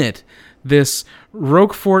minute this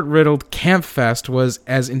Roquefort-riddled camp fest was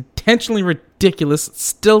as intentionally ridiculous,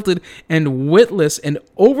 stilted, and witless and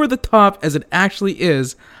over the top as it actually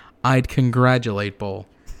is, I'd congratulate Bull.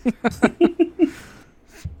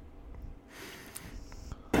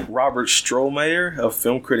 Robert Strohmeyer of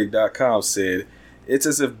FilmCritic.com said, "It's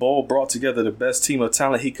as if Bull brought together the best team of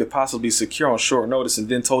talent he could possibly secure on short notice and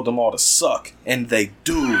then told them all to suck. And they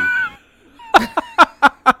do."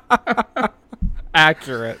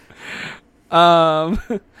 Accurate. Carla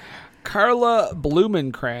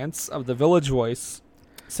Blumenkrantz of the Village Voice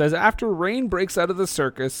says, after Rain breaks out of the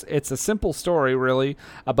circus, it's a simple story, really,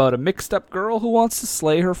 about a mixed-up girl who wants to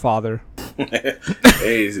slay her father.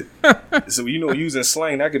 Hey, so using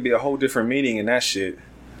slang, that could be a whole different meaning in that shit.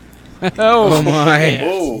 Oh my.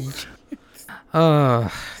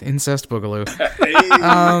 Oh. Incest boogaloo.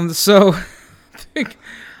 Hey. So, I think,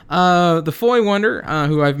 the Foy Wonder,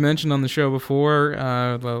 who I've mentioned on the show before,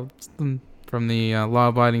 from the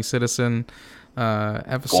Law-Abiding Citizen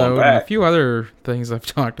episode and a few other things I've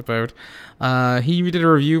talked about, he did a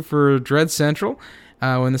review for Dread Central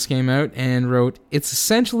when this came out and wrote, "It's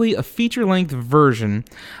essentially a feature-length version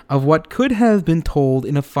of what could have been told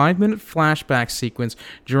in a 5-minute flashback sequence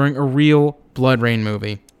during a real Blood Rain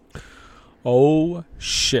movie." Oh,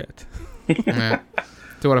 shit. Yeah.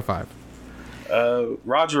 2 out of 5.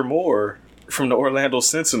 Roger Moore from the Orlando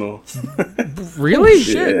Sentinel. Really?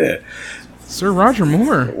 Yeah. Sir Roger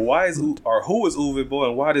Moore. Who is Uwe Boll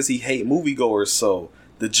and why does he hate moviegoers so?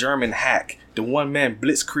 The German hack, the one-man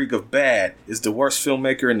blitzkrieg of bad, is the worst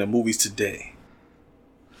filmmaker in the movies today.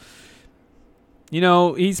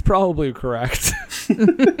 He's probably correct.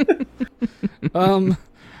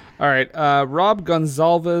 All right. Rob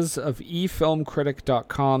Gonzalez of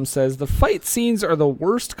eFilmCritic.com says, the fight scenes are the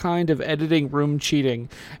worst kind of editing room cheating,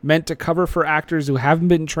 meant to cover for actors who haven't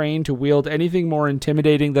been trained to wield anything more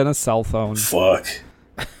intimidating than a cell phone. Fuck.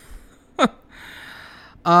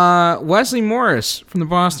 Wesley Morris from the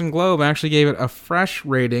Boston Globe actually gave it a fresh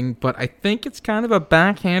rating, but I think it's kind of a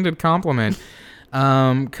backhanded compliment.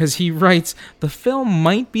 Because he writes, the film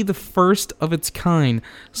might be the first of its kind,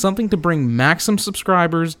 something to bring Maxim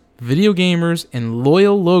subscribers, video gamers, and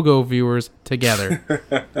loyal Logo viewers together.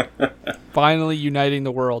 Finally uniting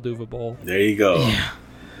the world, Uwe Boll. There you go. Yeah.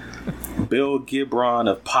 Bill Gibron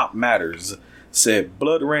of Pop Matters said,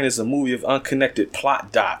 Blood Rain is a movie of unconnected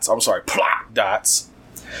plot dots.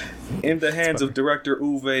 In the hands of director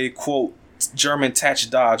Uwe, quote, German Tatsch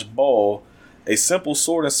Dodge Ball, a simple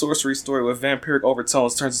sword and sorcery story with vampiric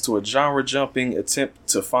overtones turns into a genre-jumping attempt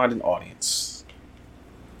to find an audience.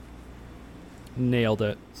 Nailed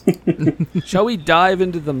it. Shall we dive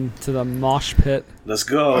into the mosh pit? Let's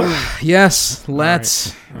go. Yes,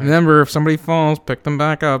 let's. All right. Remember, if somebody falls, pick them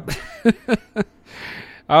back up.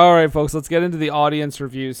 All right, folks, let's get into the audience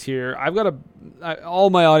reviews here. I've got all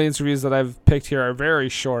my audience reviews that I've picked here are very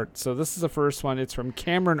short. So this is the first one. It's from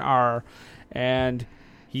Cameron R. And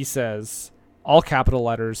he says, all capital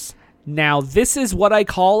letters, now this is what I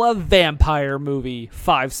call a vampire movie.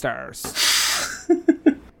 5 stars.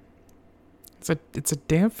 It's a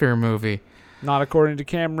damn fair movie. Not according to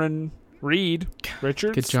Cameron Reed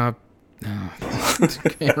Richards. Good job.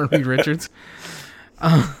 Cameron Reed Richards.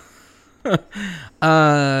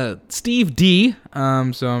 Steve D.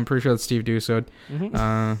 So I'm pretty sure that's Steve Dusod.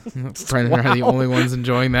 Probably not the only ones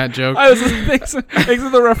enjoying that joke. I was thanks for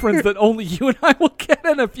the reference that only you and I will get,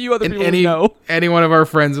 and a few other people know. Any one of our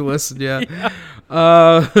friends who listen, yeah.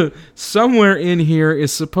 Somewhere in here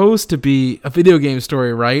is supposed to be a video game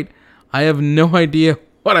story, right? I have no idea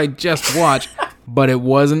what I just watched, but it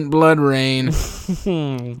wasn't Blood Rain.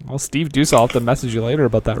 Well, Steve Dusod, I'll have to message you later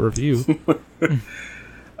about that review. All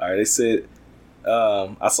right, they said,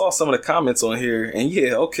 I saw some of the comments on here, and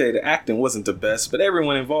yeah, okay, the acting wasn't the best, but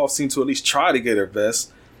everyone involved seemed to at least try to get their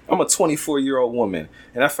best. I'm a 24-year-old woman,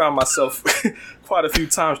 and I found myself quite a few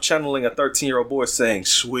times channeling a 13-year-old boy saying,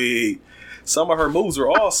 sweet. Some of her moves were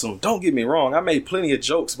awesome. Don't get me wrong, I made plenty of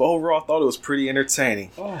jokes, but overall I thought it was pretty entertaining.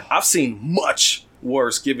 I've seen much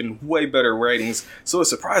worse given way better ratings, so it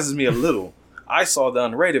surprises me a little. I saw the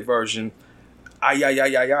unrated version. I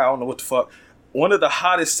don't know what the fuck. One of the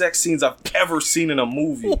hottest sex scenes I've ever seen in a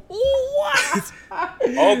movie. What?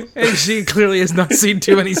 And she clearly has not seen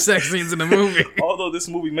too many sex scenes in a movie. Although this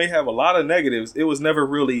movie may have a lot of negatives, it was never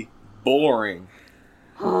really boring.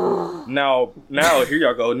 Now, here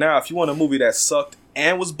y'all go. Now, if you want a movie that sucked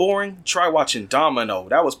and was boring, try watching Domino.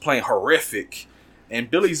 That was plain horrific. And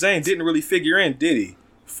Billy Zane didn't really figure in, did he?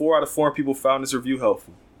 4 out of 4 people found this review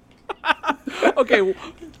helpful. Okay,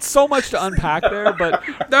 so much to unpack there, but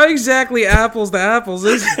not exactly apples to apples,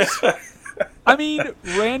 is it? I mean,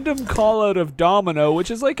 random call out of Domino, which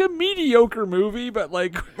is like a mediocre movie, but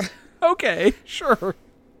like, okay, sure.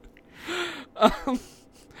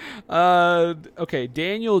 Okay,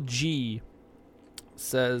 Daniel G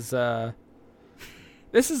says,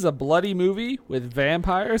 this is a bloody movie with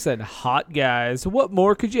vampires and hot guys. What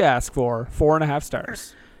more could you ask for? 4.5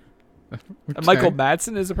 stars. Okay. Michael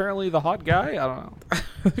Madsen is apparently the hot guy. I don't know.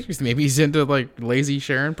 Maybe he's into like lazy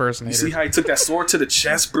Sharon You impersonators. see how he took that sword to the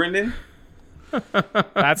chest, Brendan?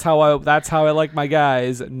 That's how I like my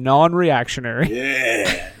guys. Non-reactionary.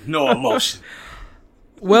 Yeah, no emotion.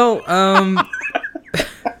 Well,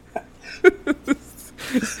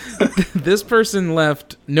 this person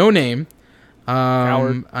left no name.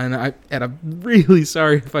 Coward. And I'm really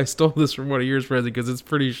sorry if I stole this from one of yours, President, because it's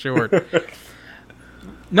pretty short.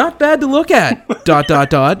 Not bad to look at. ...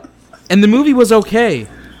 And the movie was okay.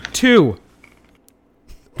 2.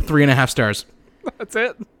 3.5 stars. That's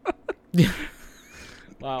it.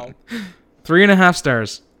 Wow. 3.5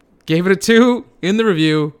 stars. Gave it a 2 in the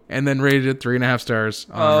review, and then rated it 3.5 stars.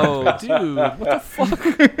 Oh, dude, what the fuck?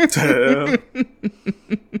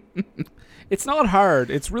 It's not hard.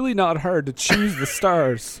 It's really not hard to choose the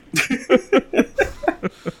stars.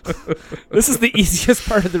 This is the easiest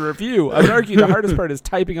part of the review. I would argue the hardest part is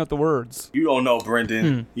typing out the words. You don't know,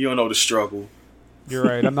 Brendan. You don't know the struggle. You're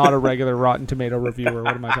right. I'm not a regular Rotten Tomato reviewer.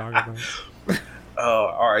 What am I talking about?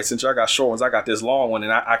 All right, since y'all got short ones, I got this long one,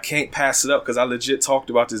 and I can't pass it up because I legit talked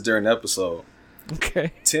about this during the episode.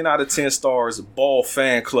 Okay. 10 out of 10 stars, Ball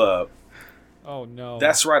Fan Club. Oh, no.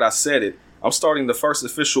 That's right, I said it. I'm starting the first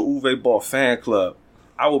official Uwe Ball fan club.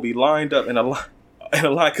 I will be lined up in a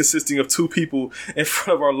line consisting of 2 people in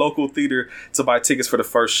front of our local theater to buy tickets for the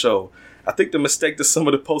first show. I think the mistake that some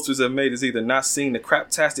of the posters have made is either not seeing the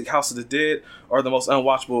craptastic House of the Dead or the most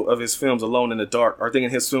unwatchable of his films, Alone in the Dark, or thinking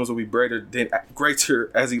his films will be greater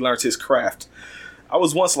as he learns his craft. I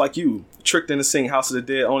was once like you, tricked into seeing House of the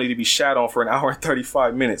Dead only to be shat on for an hour and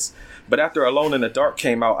 35 minutes. But after Alone in the Dark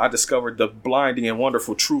came out, I discovered the blinding and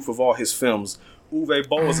wonderful truth of all his films. Uwe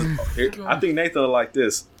Boll is I think Nathan will like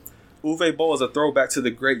this. Uwe Boll is a throwback to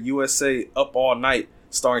the great USA Up All Night,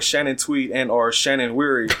 starring Shannon Tweed and or Shannon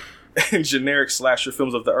Weary, and generic slasher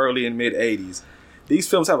films of the early and mid 80s. These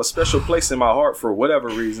films have a special place in my heart for whatever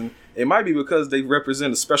reason. It might be because they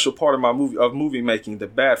represent a special part of my movie making, the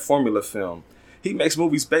bad formula film. He makes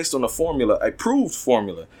movies based on a formula, a proved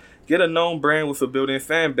formula. Get a known brand with a built-in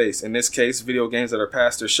fan base, in this case, video games that are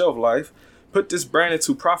past their shelf life. Put this brand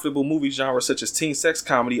into profitable movie genres such as teen sex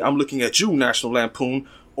comedy, I'm Looking at You, National Lampoon,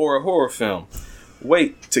 or a horror film.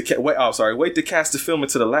 Wait to cast the film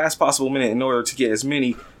into the last possible minute in order to get as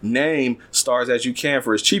many name stars as you can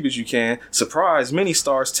for as cheap as you can. Surprise, many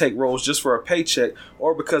stars take roles just for a paycheck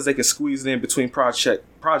or because they can squeeze it in between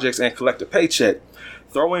projects and collect a paycheck.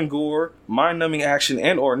 Throw in gore, mind-numbing action,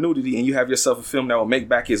 and or nudity, and you have yourself a film that will make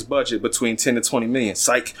back his budget between 10 to 20 million.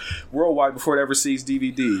 Psych. Worldwide before it ever sees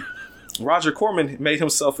DVD. Roger Corman made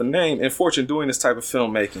himself a name and fortune doing this type of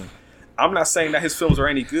filmmaking. I'm not saying that his films are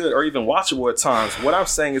any good or even watchable at times. What I'm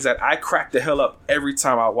saying is that I crack the hell up every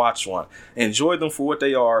time I watch one. Enjoy them for what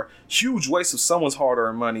they are. Huge waste of someone's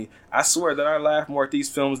hard-earned money. I swear that I laugh more at these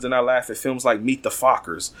films than I laugh at films like Meet the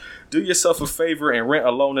Fockers. Do yourself a favor and rent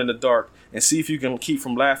Alone in the Dark and see if you can keep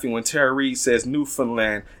from laughing when Tara Reid says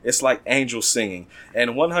Newfoundland. It's like angels singing.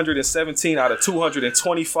 And 117 out of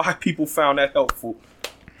 225 people found that helpful.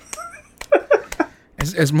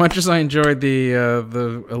 As much as I enjoyed the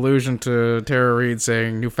allusion to Tara Reid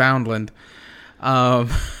saying Newfoundland,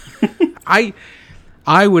 I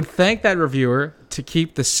would thank that reviewer to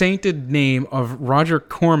keep the sainted name of Roger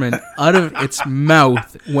Corman out of its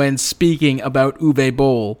mouth when speaking about Uwe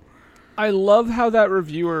Boll. I love how that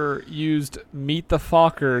reviewer used Meet the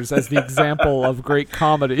Fockers as the example of great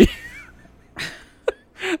comedy.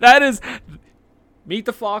 That is, Meet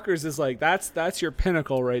the Fockers is like, that's your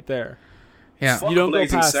pinnacle right there. Yeah, Fuck You don't go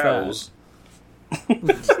Blazing past Saddles.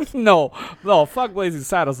 that. No, fuck Blazing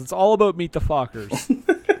Saddles. It's all about Meet the Fockers.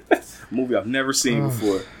 Movie I've never seen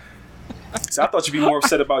before. So I thought you'd be more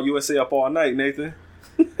upset about USA Up All Night, Nathan.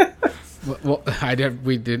 well, I don't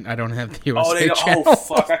have the USA Oh, channel. oh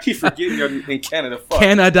fuck! I keep forgetting you're in Canada. Fuck.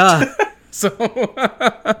 Canada. So,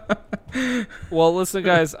 Well, listen,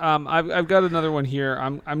 guys. I've got another one here.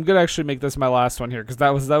 I'm gonna actually make this my last one here because that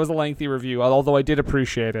was a lengthy review. Although I did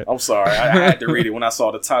appreciate it. I'm sorry. I had to read it when I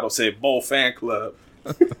saw the title say Bowl Fan Club.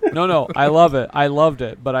 No, I love it. I loved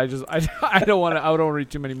it, but I don't want to. I don't read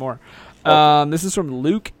too many more. This is from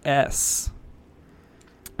Luke S.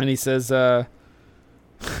 And he says,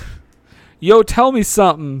 "Yo, tell me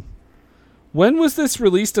something. When was this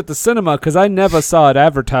released at the cinema? Because I never saw it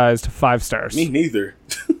advertised. 5 stars. Me neither.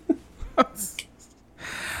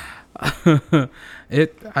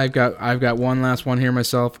 I've got one last one here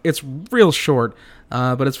myself. It's real short,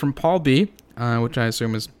 but it's from Paul B, which I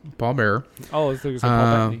assume is Paul Bearer. Oh, I think it was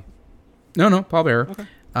Paul Bettany. No, Paul Bearer. Okay.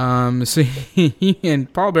 See,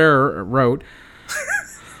 and Paul Bearer wrote,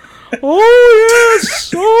 "Oh yes,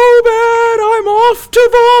 so bad I'm off to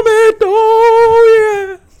vomit.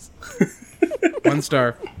 Oh yes." 1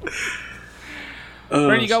 star.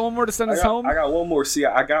 Brent, you got one more to send us home? I got one more. See,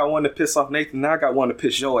 I got one to piss off Nathan. Now I got one to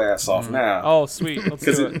piss your ass off now. Oh, sweet. Let's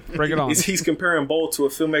do it. Bring it on. He's comparing Bolt to a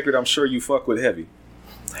filmmaker that I'm sure you fuck with heavy.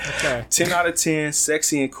 Okay. 10 out of 10,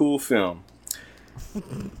 sexy and cool film. I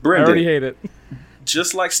Brendan, already hate it.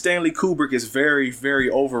 just like Stanley Kubrick is very, very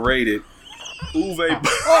overrated, Uwe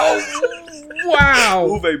Wow.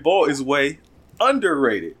 Uwe Boll is way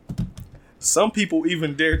underrated. Some people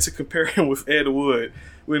even dare to compare him with Ed Wood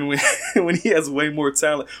when he has way more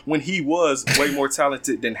talent. When he was way more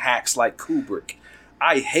talented than hacks like Kubrick.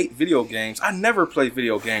 I hate video games. I never played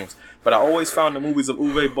video games, but I always found the movies of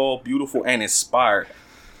Uwe Boll beautiful and inspired.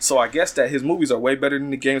 So I guess that his movies are way better than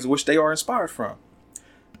the games which they are inspired from.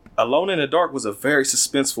 Alone in the Dark was a very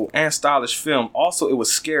suspenseful and stylish film. Also, it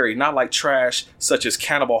was scary, not like trash such as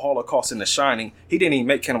Cannibal Holocaust and The Shining. He didn't even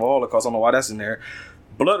make Cannibal Holocaust. I don't know why that's in there.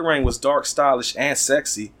 Blood Rain was dark, stylish, and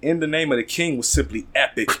sexy. In the Name of the King was simply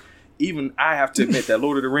epic. Even I have to admit that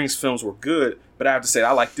Lord of the Rings films were good, but I have to say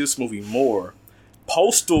I like this movie more.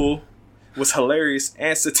 Postal was hilarious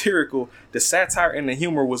and satirical. The satire and the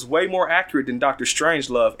humor was way more accurate than Doctor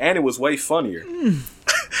Strangelove, and it was way funnier.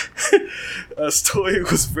 A story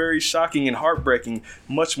was very shocking and heartbreaking,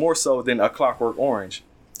 much more so than A Clockwork Orange.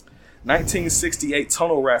 1968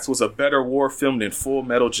 Tunnel Rats was a better war film than Full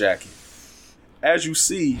Metal Jacket. As you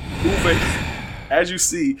see,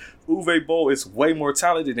 Uwe Boll is way more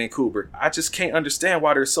talented than Kubrick. I just can't understand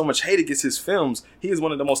why there's so much hate against his films. He is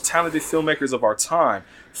one of the most talented filmmakers of our time.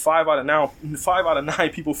 5 out of 9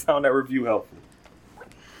 people found that review helpful.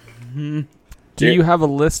 Do you have a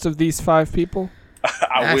list of these 5 people?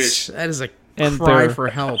 I wish. That is a And cry their for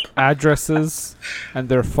help. addresses and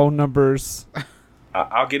their phone numbers,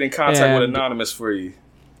 I'll get in contact with And- Anonymous for you.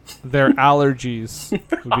 their allergies would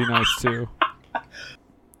be nice too.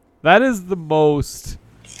 That is the most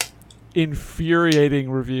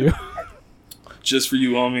infuriating review. Just for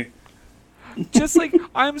you, homie. Just like,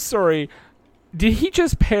 I'm sorry, did he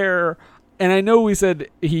just pair? And I know we said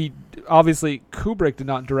obviously Kubrick did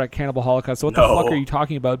not direct Cannibal Holocaust, so what the No. fuck are you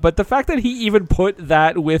talking about? But the fact that he even put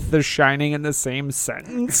that with The Shining in the same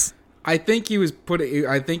sentence. I think he was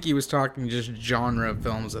talking just genre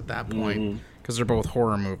films at that point because they're both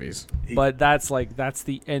horror movies. But that's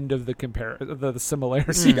the end of the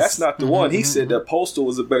similarity. That's not the one. He said that Postal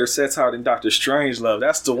was a better satire than Doctor Strangelove.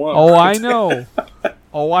 That's the one. Oh, I know.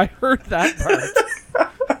 Oh, I heard that part.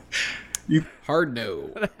 Hard no.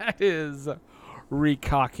 That is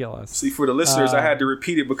recalculous. See, for the listeners, I had to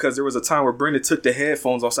repeat it because there was a time where Brendan took the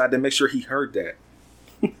headphones off, so I had to make sure he heard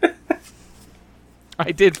that.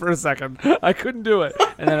 I did for a second. I couldn't do it.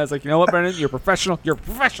 And then I was like, you know what, Brendan? You're professional. You're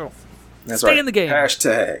professional. That's Stay right. in the game.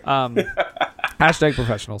 Hashtag. Hashtag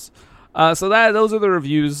professionals. So those are the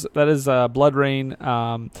reviews. That is Blood Rain.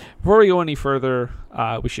 Before we go any further,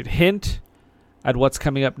 we should hint at what's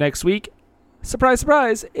coming up next week. Surprise,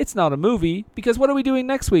 surprise, it's not a movie, because what are we doing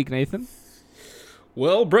next week, Nathan?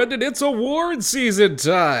 Well, Brendan, it's award season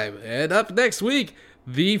time. And up next week,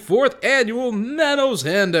 the 4th annual Manos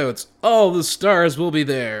Handouts. All the stars will be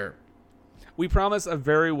there. We promise a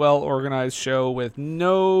very well-organized show with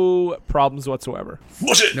no problems whatsoever.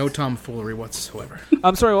 Bullshit. No tomfoolery whatsoever.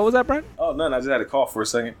 I'm sorry, what was that, Brent? Oh, none. I just had to cough for a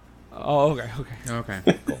second. Oh, okay.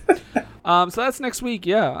 Okay. So that's next week,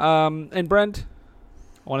 yeah. And Brent,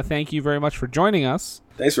 I want to thank you very much for joining us.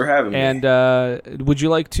 Thanks for having me. And would you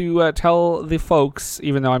like to tell the folks,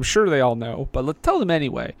 even though I'm sure they all know, but tell them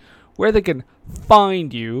anyway, where they can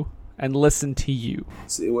find you and listen to you?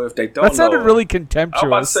 See, well, if they don't That sounded know, really I'm contemptuous.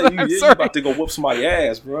 about to say, I'm you sorry. about to go whoop somebody's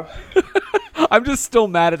ass, bro. I'm just still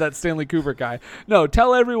mad at that Stanley Kubrick guy. No,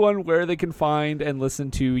 tell everyone where they can find and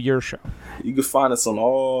listen to your show. You can find us on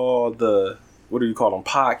all the, what do you call them,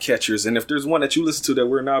 podcatchers. And if there's one that you listen to that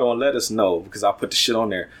we're not on, let us know, because I'll put the shit on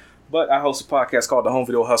there. But I host a podcast called The Home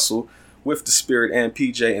Video Hustle with The Spirit and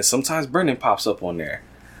PJ, and sometimes Brendan pops up on there.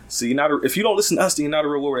 So if you don't listen to us, then you're not a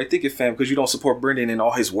real What Were They Thinking fan, because you don't support Brendan and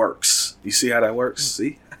all his works. You see how that works?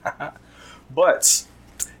 See? But,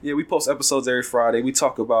 yeah, we post episodes every Friday. We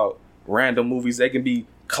talk about random movies. They can be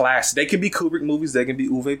they can be Kubrick movies. They can be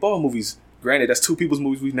Uwe Boll movies. Granted, that's 2 people's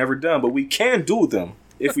movies we've never done, but we can do them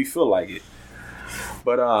if we feel like it.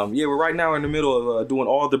 But, yeah, we're right now in the middle of doing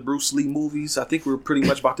all the Bruce Lee movies. I think we're pretty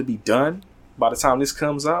much about to be done by the time this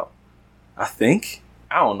comes out. I think.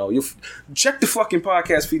 I don't know. You check the fucking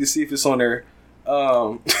podcast feed to see if it's on there.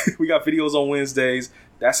 We got videos on Wednesdays.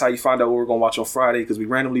 That's how you find out what we're gonna watch on Friday, because we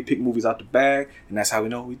randomly pick movies out the bag, and that's how we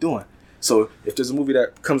know what we're doing. So if there's a movie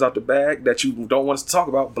that comes out the bag that you don't want us to talk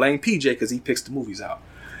about, blame PJ because he picks the movies out.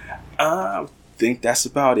 I think that's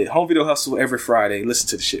about it. Home Video Hustle every Friday. Listen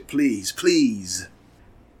to the shit, please, please.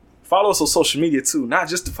 Follow us on social media too, not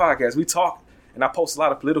just the podcast. We talk, and I post a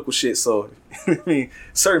lot of political shit, so I mean,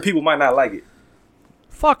 certain people might not like it.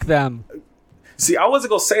 Fuck them. See, I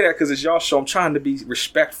wasn't gonna say that because it's y'all show. I'm trying to be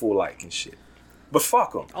respectful, like, and shit. But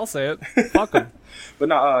fuck them. I'll say it. Fuck them. But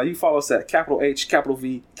now, you follow us at capital H, capital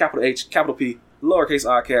V, capital H, capital P, lowercase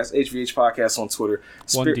Oddcast, HVH Podcast on Twitter.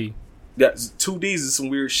 1D. Yeah, 2 Ds is some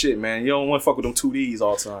weird shit, man. You don't want to fuck with them 2 Ds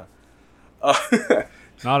all the time.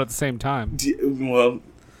 Not at the same time. Well,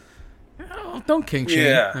 Oh, don't kink shame.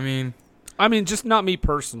 Yeah. I mean, just not me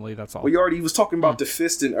personally, that's all. well, you already was talking about the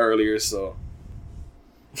fisting earlier, so.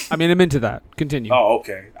 I mean, I'm into that. Continue. Oh,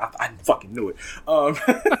 okay. I fucking knew it.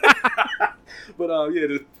 But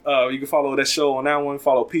you can follow that show on that one.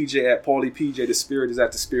 Follow PJ at Paulie PJ. The Spirit is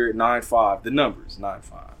at the Spirit 95. The numbers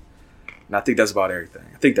 95. And I think that's about everything.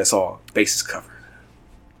 I think that's all bases covered.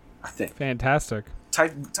 I think. Fantastic.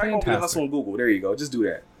 Type Home Video Hustle on Google. There you go. Just do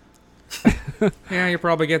that. Yeah, you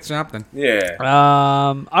probably get something. Yeah.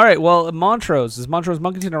 All right. Well, Montrose. Is Montrose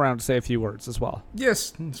Monkington around to say a few words as well?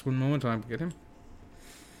 Yes, just one moment, time to get him.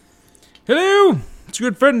 Hello, it's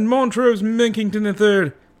your good friend Montrose Monkington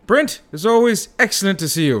III. Brent, as always, excellent to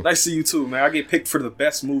see you. Nice to see you too, man. I get picked for the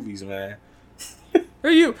best movies, man.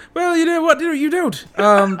 Are you? Well, you know what? You don't.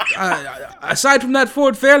 Aside from that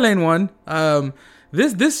Ford Fairlane one,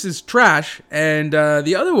 this is trash, and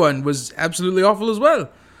the other one was absolutely awful as well.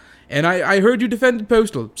 And I heard you defended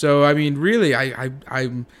Postal, so I mean, really,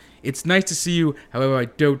 I'm. It's nice to see you. However, I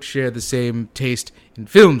don't share the same taste in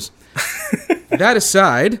films. That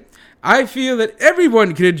aside, I feel that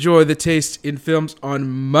everyone can enjoy the taste in films on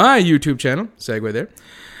my YouTube channel. Segue there.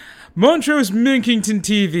 Montrose Monkington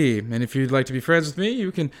TV. And if you'd like to be friends with me,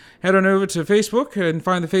 you can head on over to Facebook and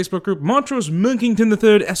find the Facebook group Montrose Monkington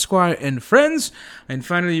III Esquire and Friends. And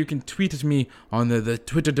finally, you can tweet at me on the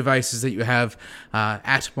Twitter devices that you have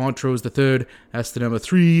at Montrose III. That's the number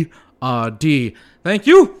 3RD. Thank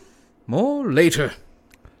you. More later.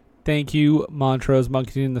 Thank you, Montrose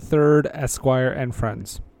Monkington III, Esquire, and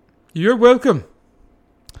Friends. You're welcome.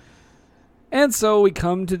 And so we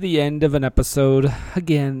come to the end of an episode.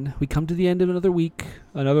 Again, we come to the end of another week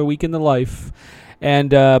in the life.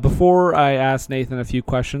 And before I ask Nathan a few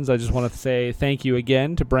questions, I just want to say thank you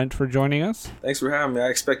again to Brent for joining us. Thanks for having me. I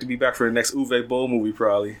expect to be back for the next Uwe Boll movie,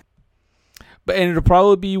 probably. And it'll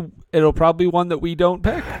probably be one that we don't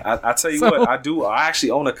pick. I tell you what, I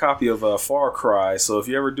actually own a copy of Far Cry, so if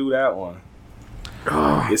you ever do that one.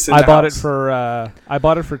 It's in I the bought house. it for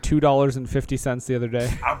 $2.50 the other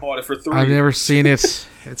day. I bought it for $3. I've never seen it.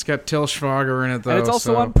 It's got Til Schwager in it, though. And it's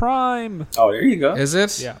also on Prime. Oh, there you go. Is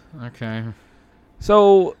it? Yeah. Okay.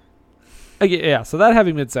 So, yeah, so that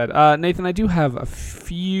having been said, Nathan, I do have a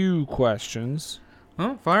few questions.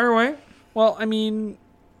 Well, fire away. Well, I mean,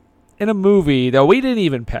 in a movie that we didn't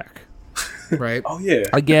even pick. Right. Oh, yeah.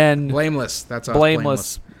 Again, Blameless. That's us.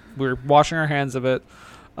 blameless. We're washing our hands of it.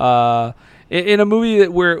 In a movie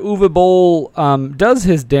where Uwe Boll does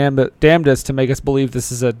his damnedest to make us believe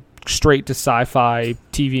this is a straight to sci-fi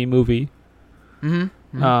TV movie.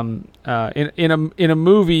 Mm-hmm. In a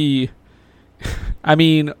movie, I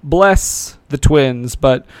mean, bless the twins,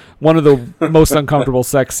 but one of the most uncomfortable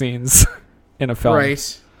sex scenes in a film.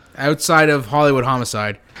 Right. Outside of Hollywood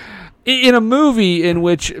Homicide. In a movie in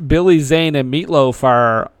which Billy Zane and Meatloaf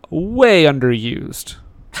are way underused.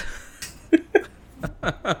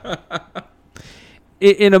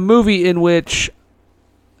 In a movie in which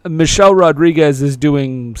Michelle Rodriguez is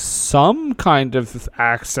doing some kind of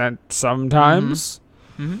accent sometimes.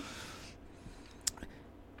 Mm-hmm.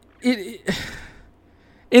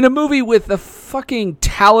 In a movie with the fucking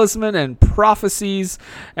talisman and prophecies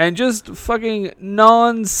and just fucking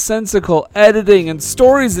nonsensical editing and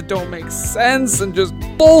stories that don't make sense and just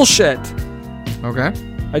bullshit. Okay.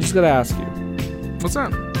 I just gotta ask you, What's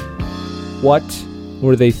that? what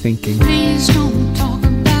were they thinking? Please don't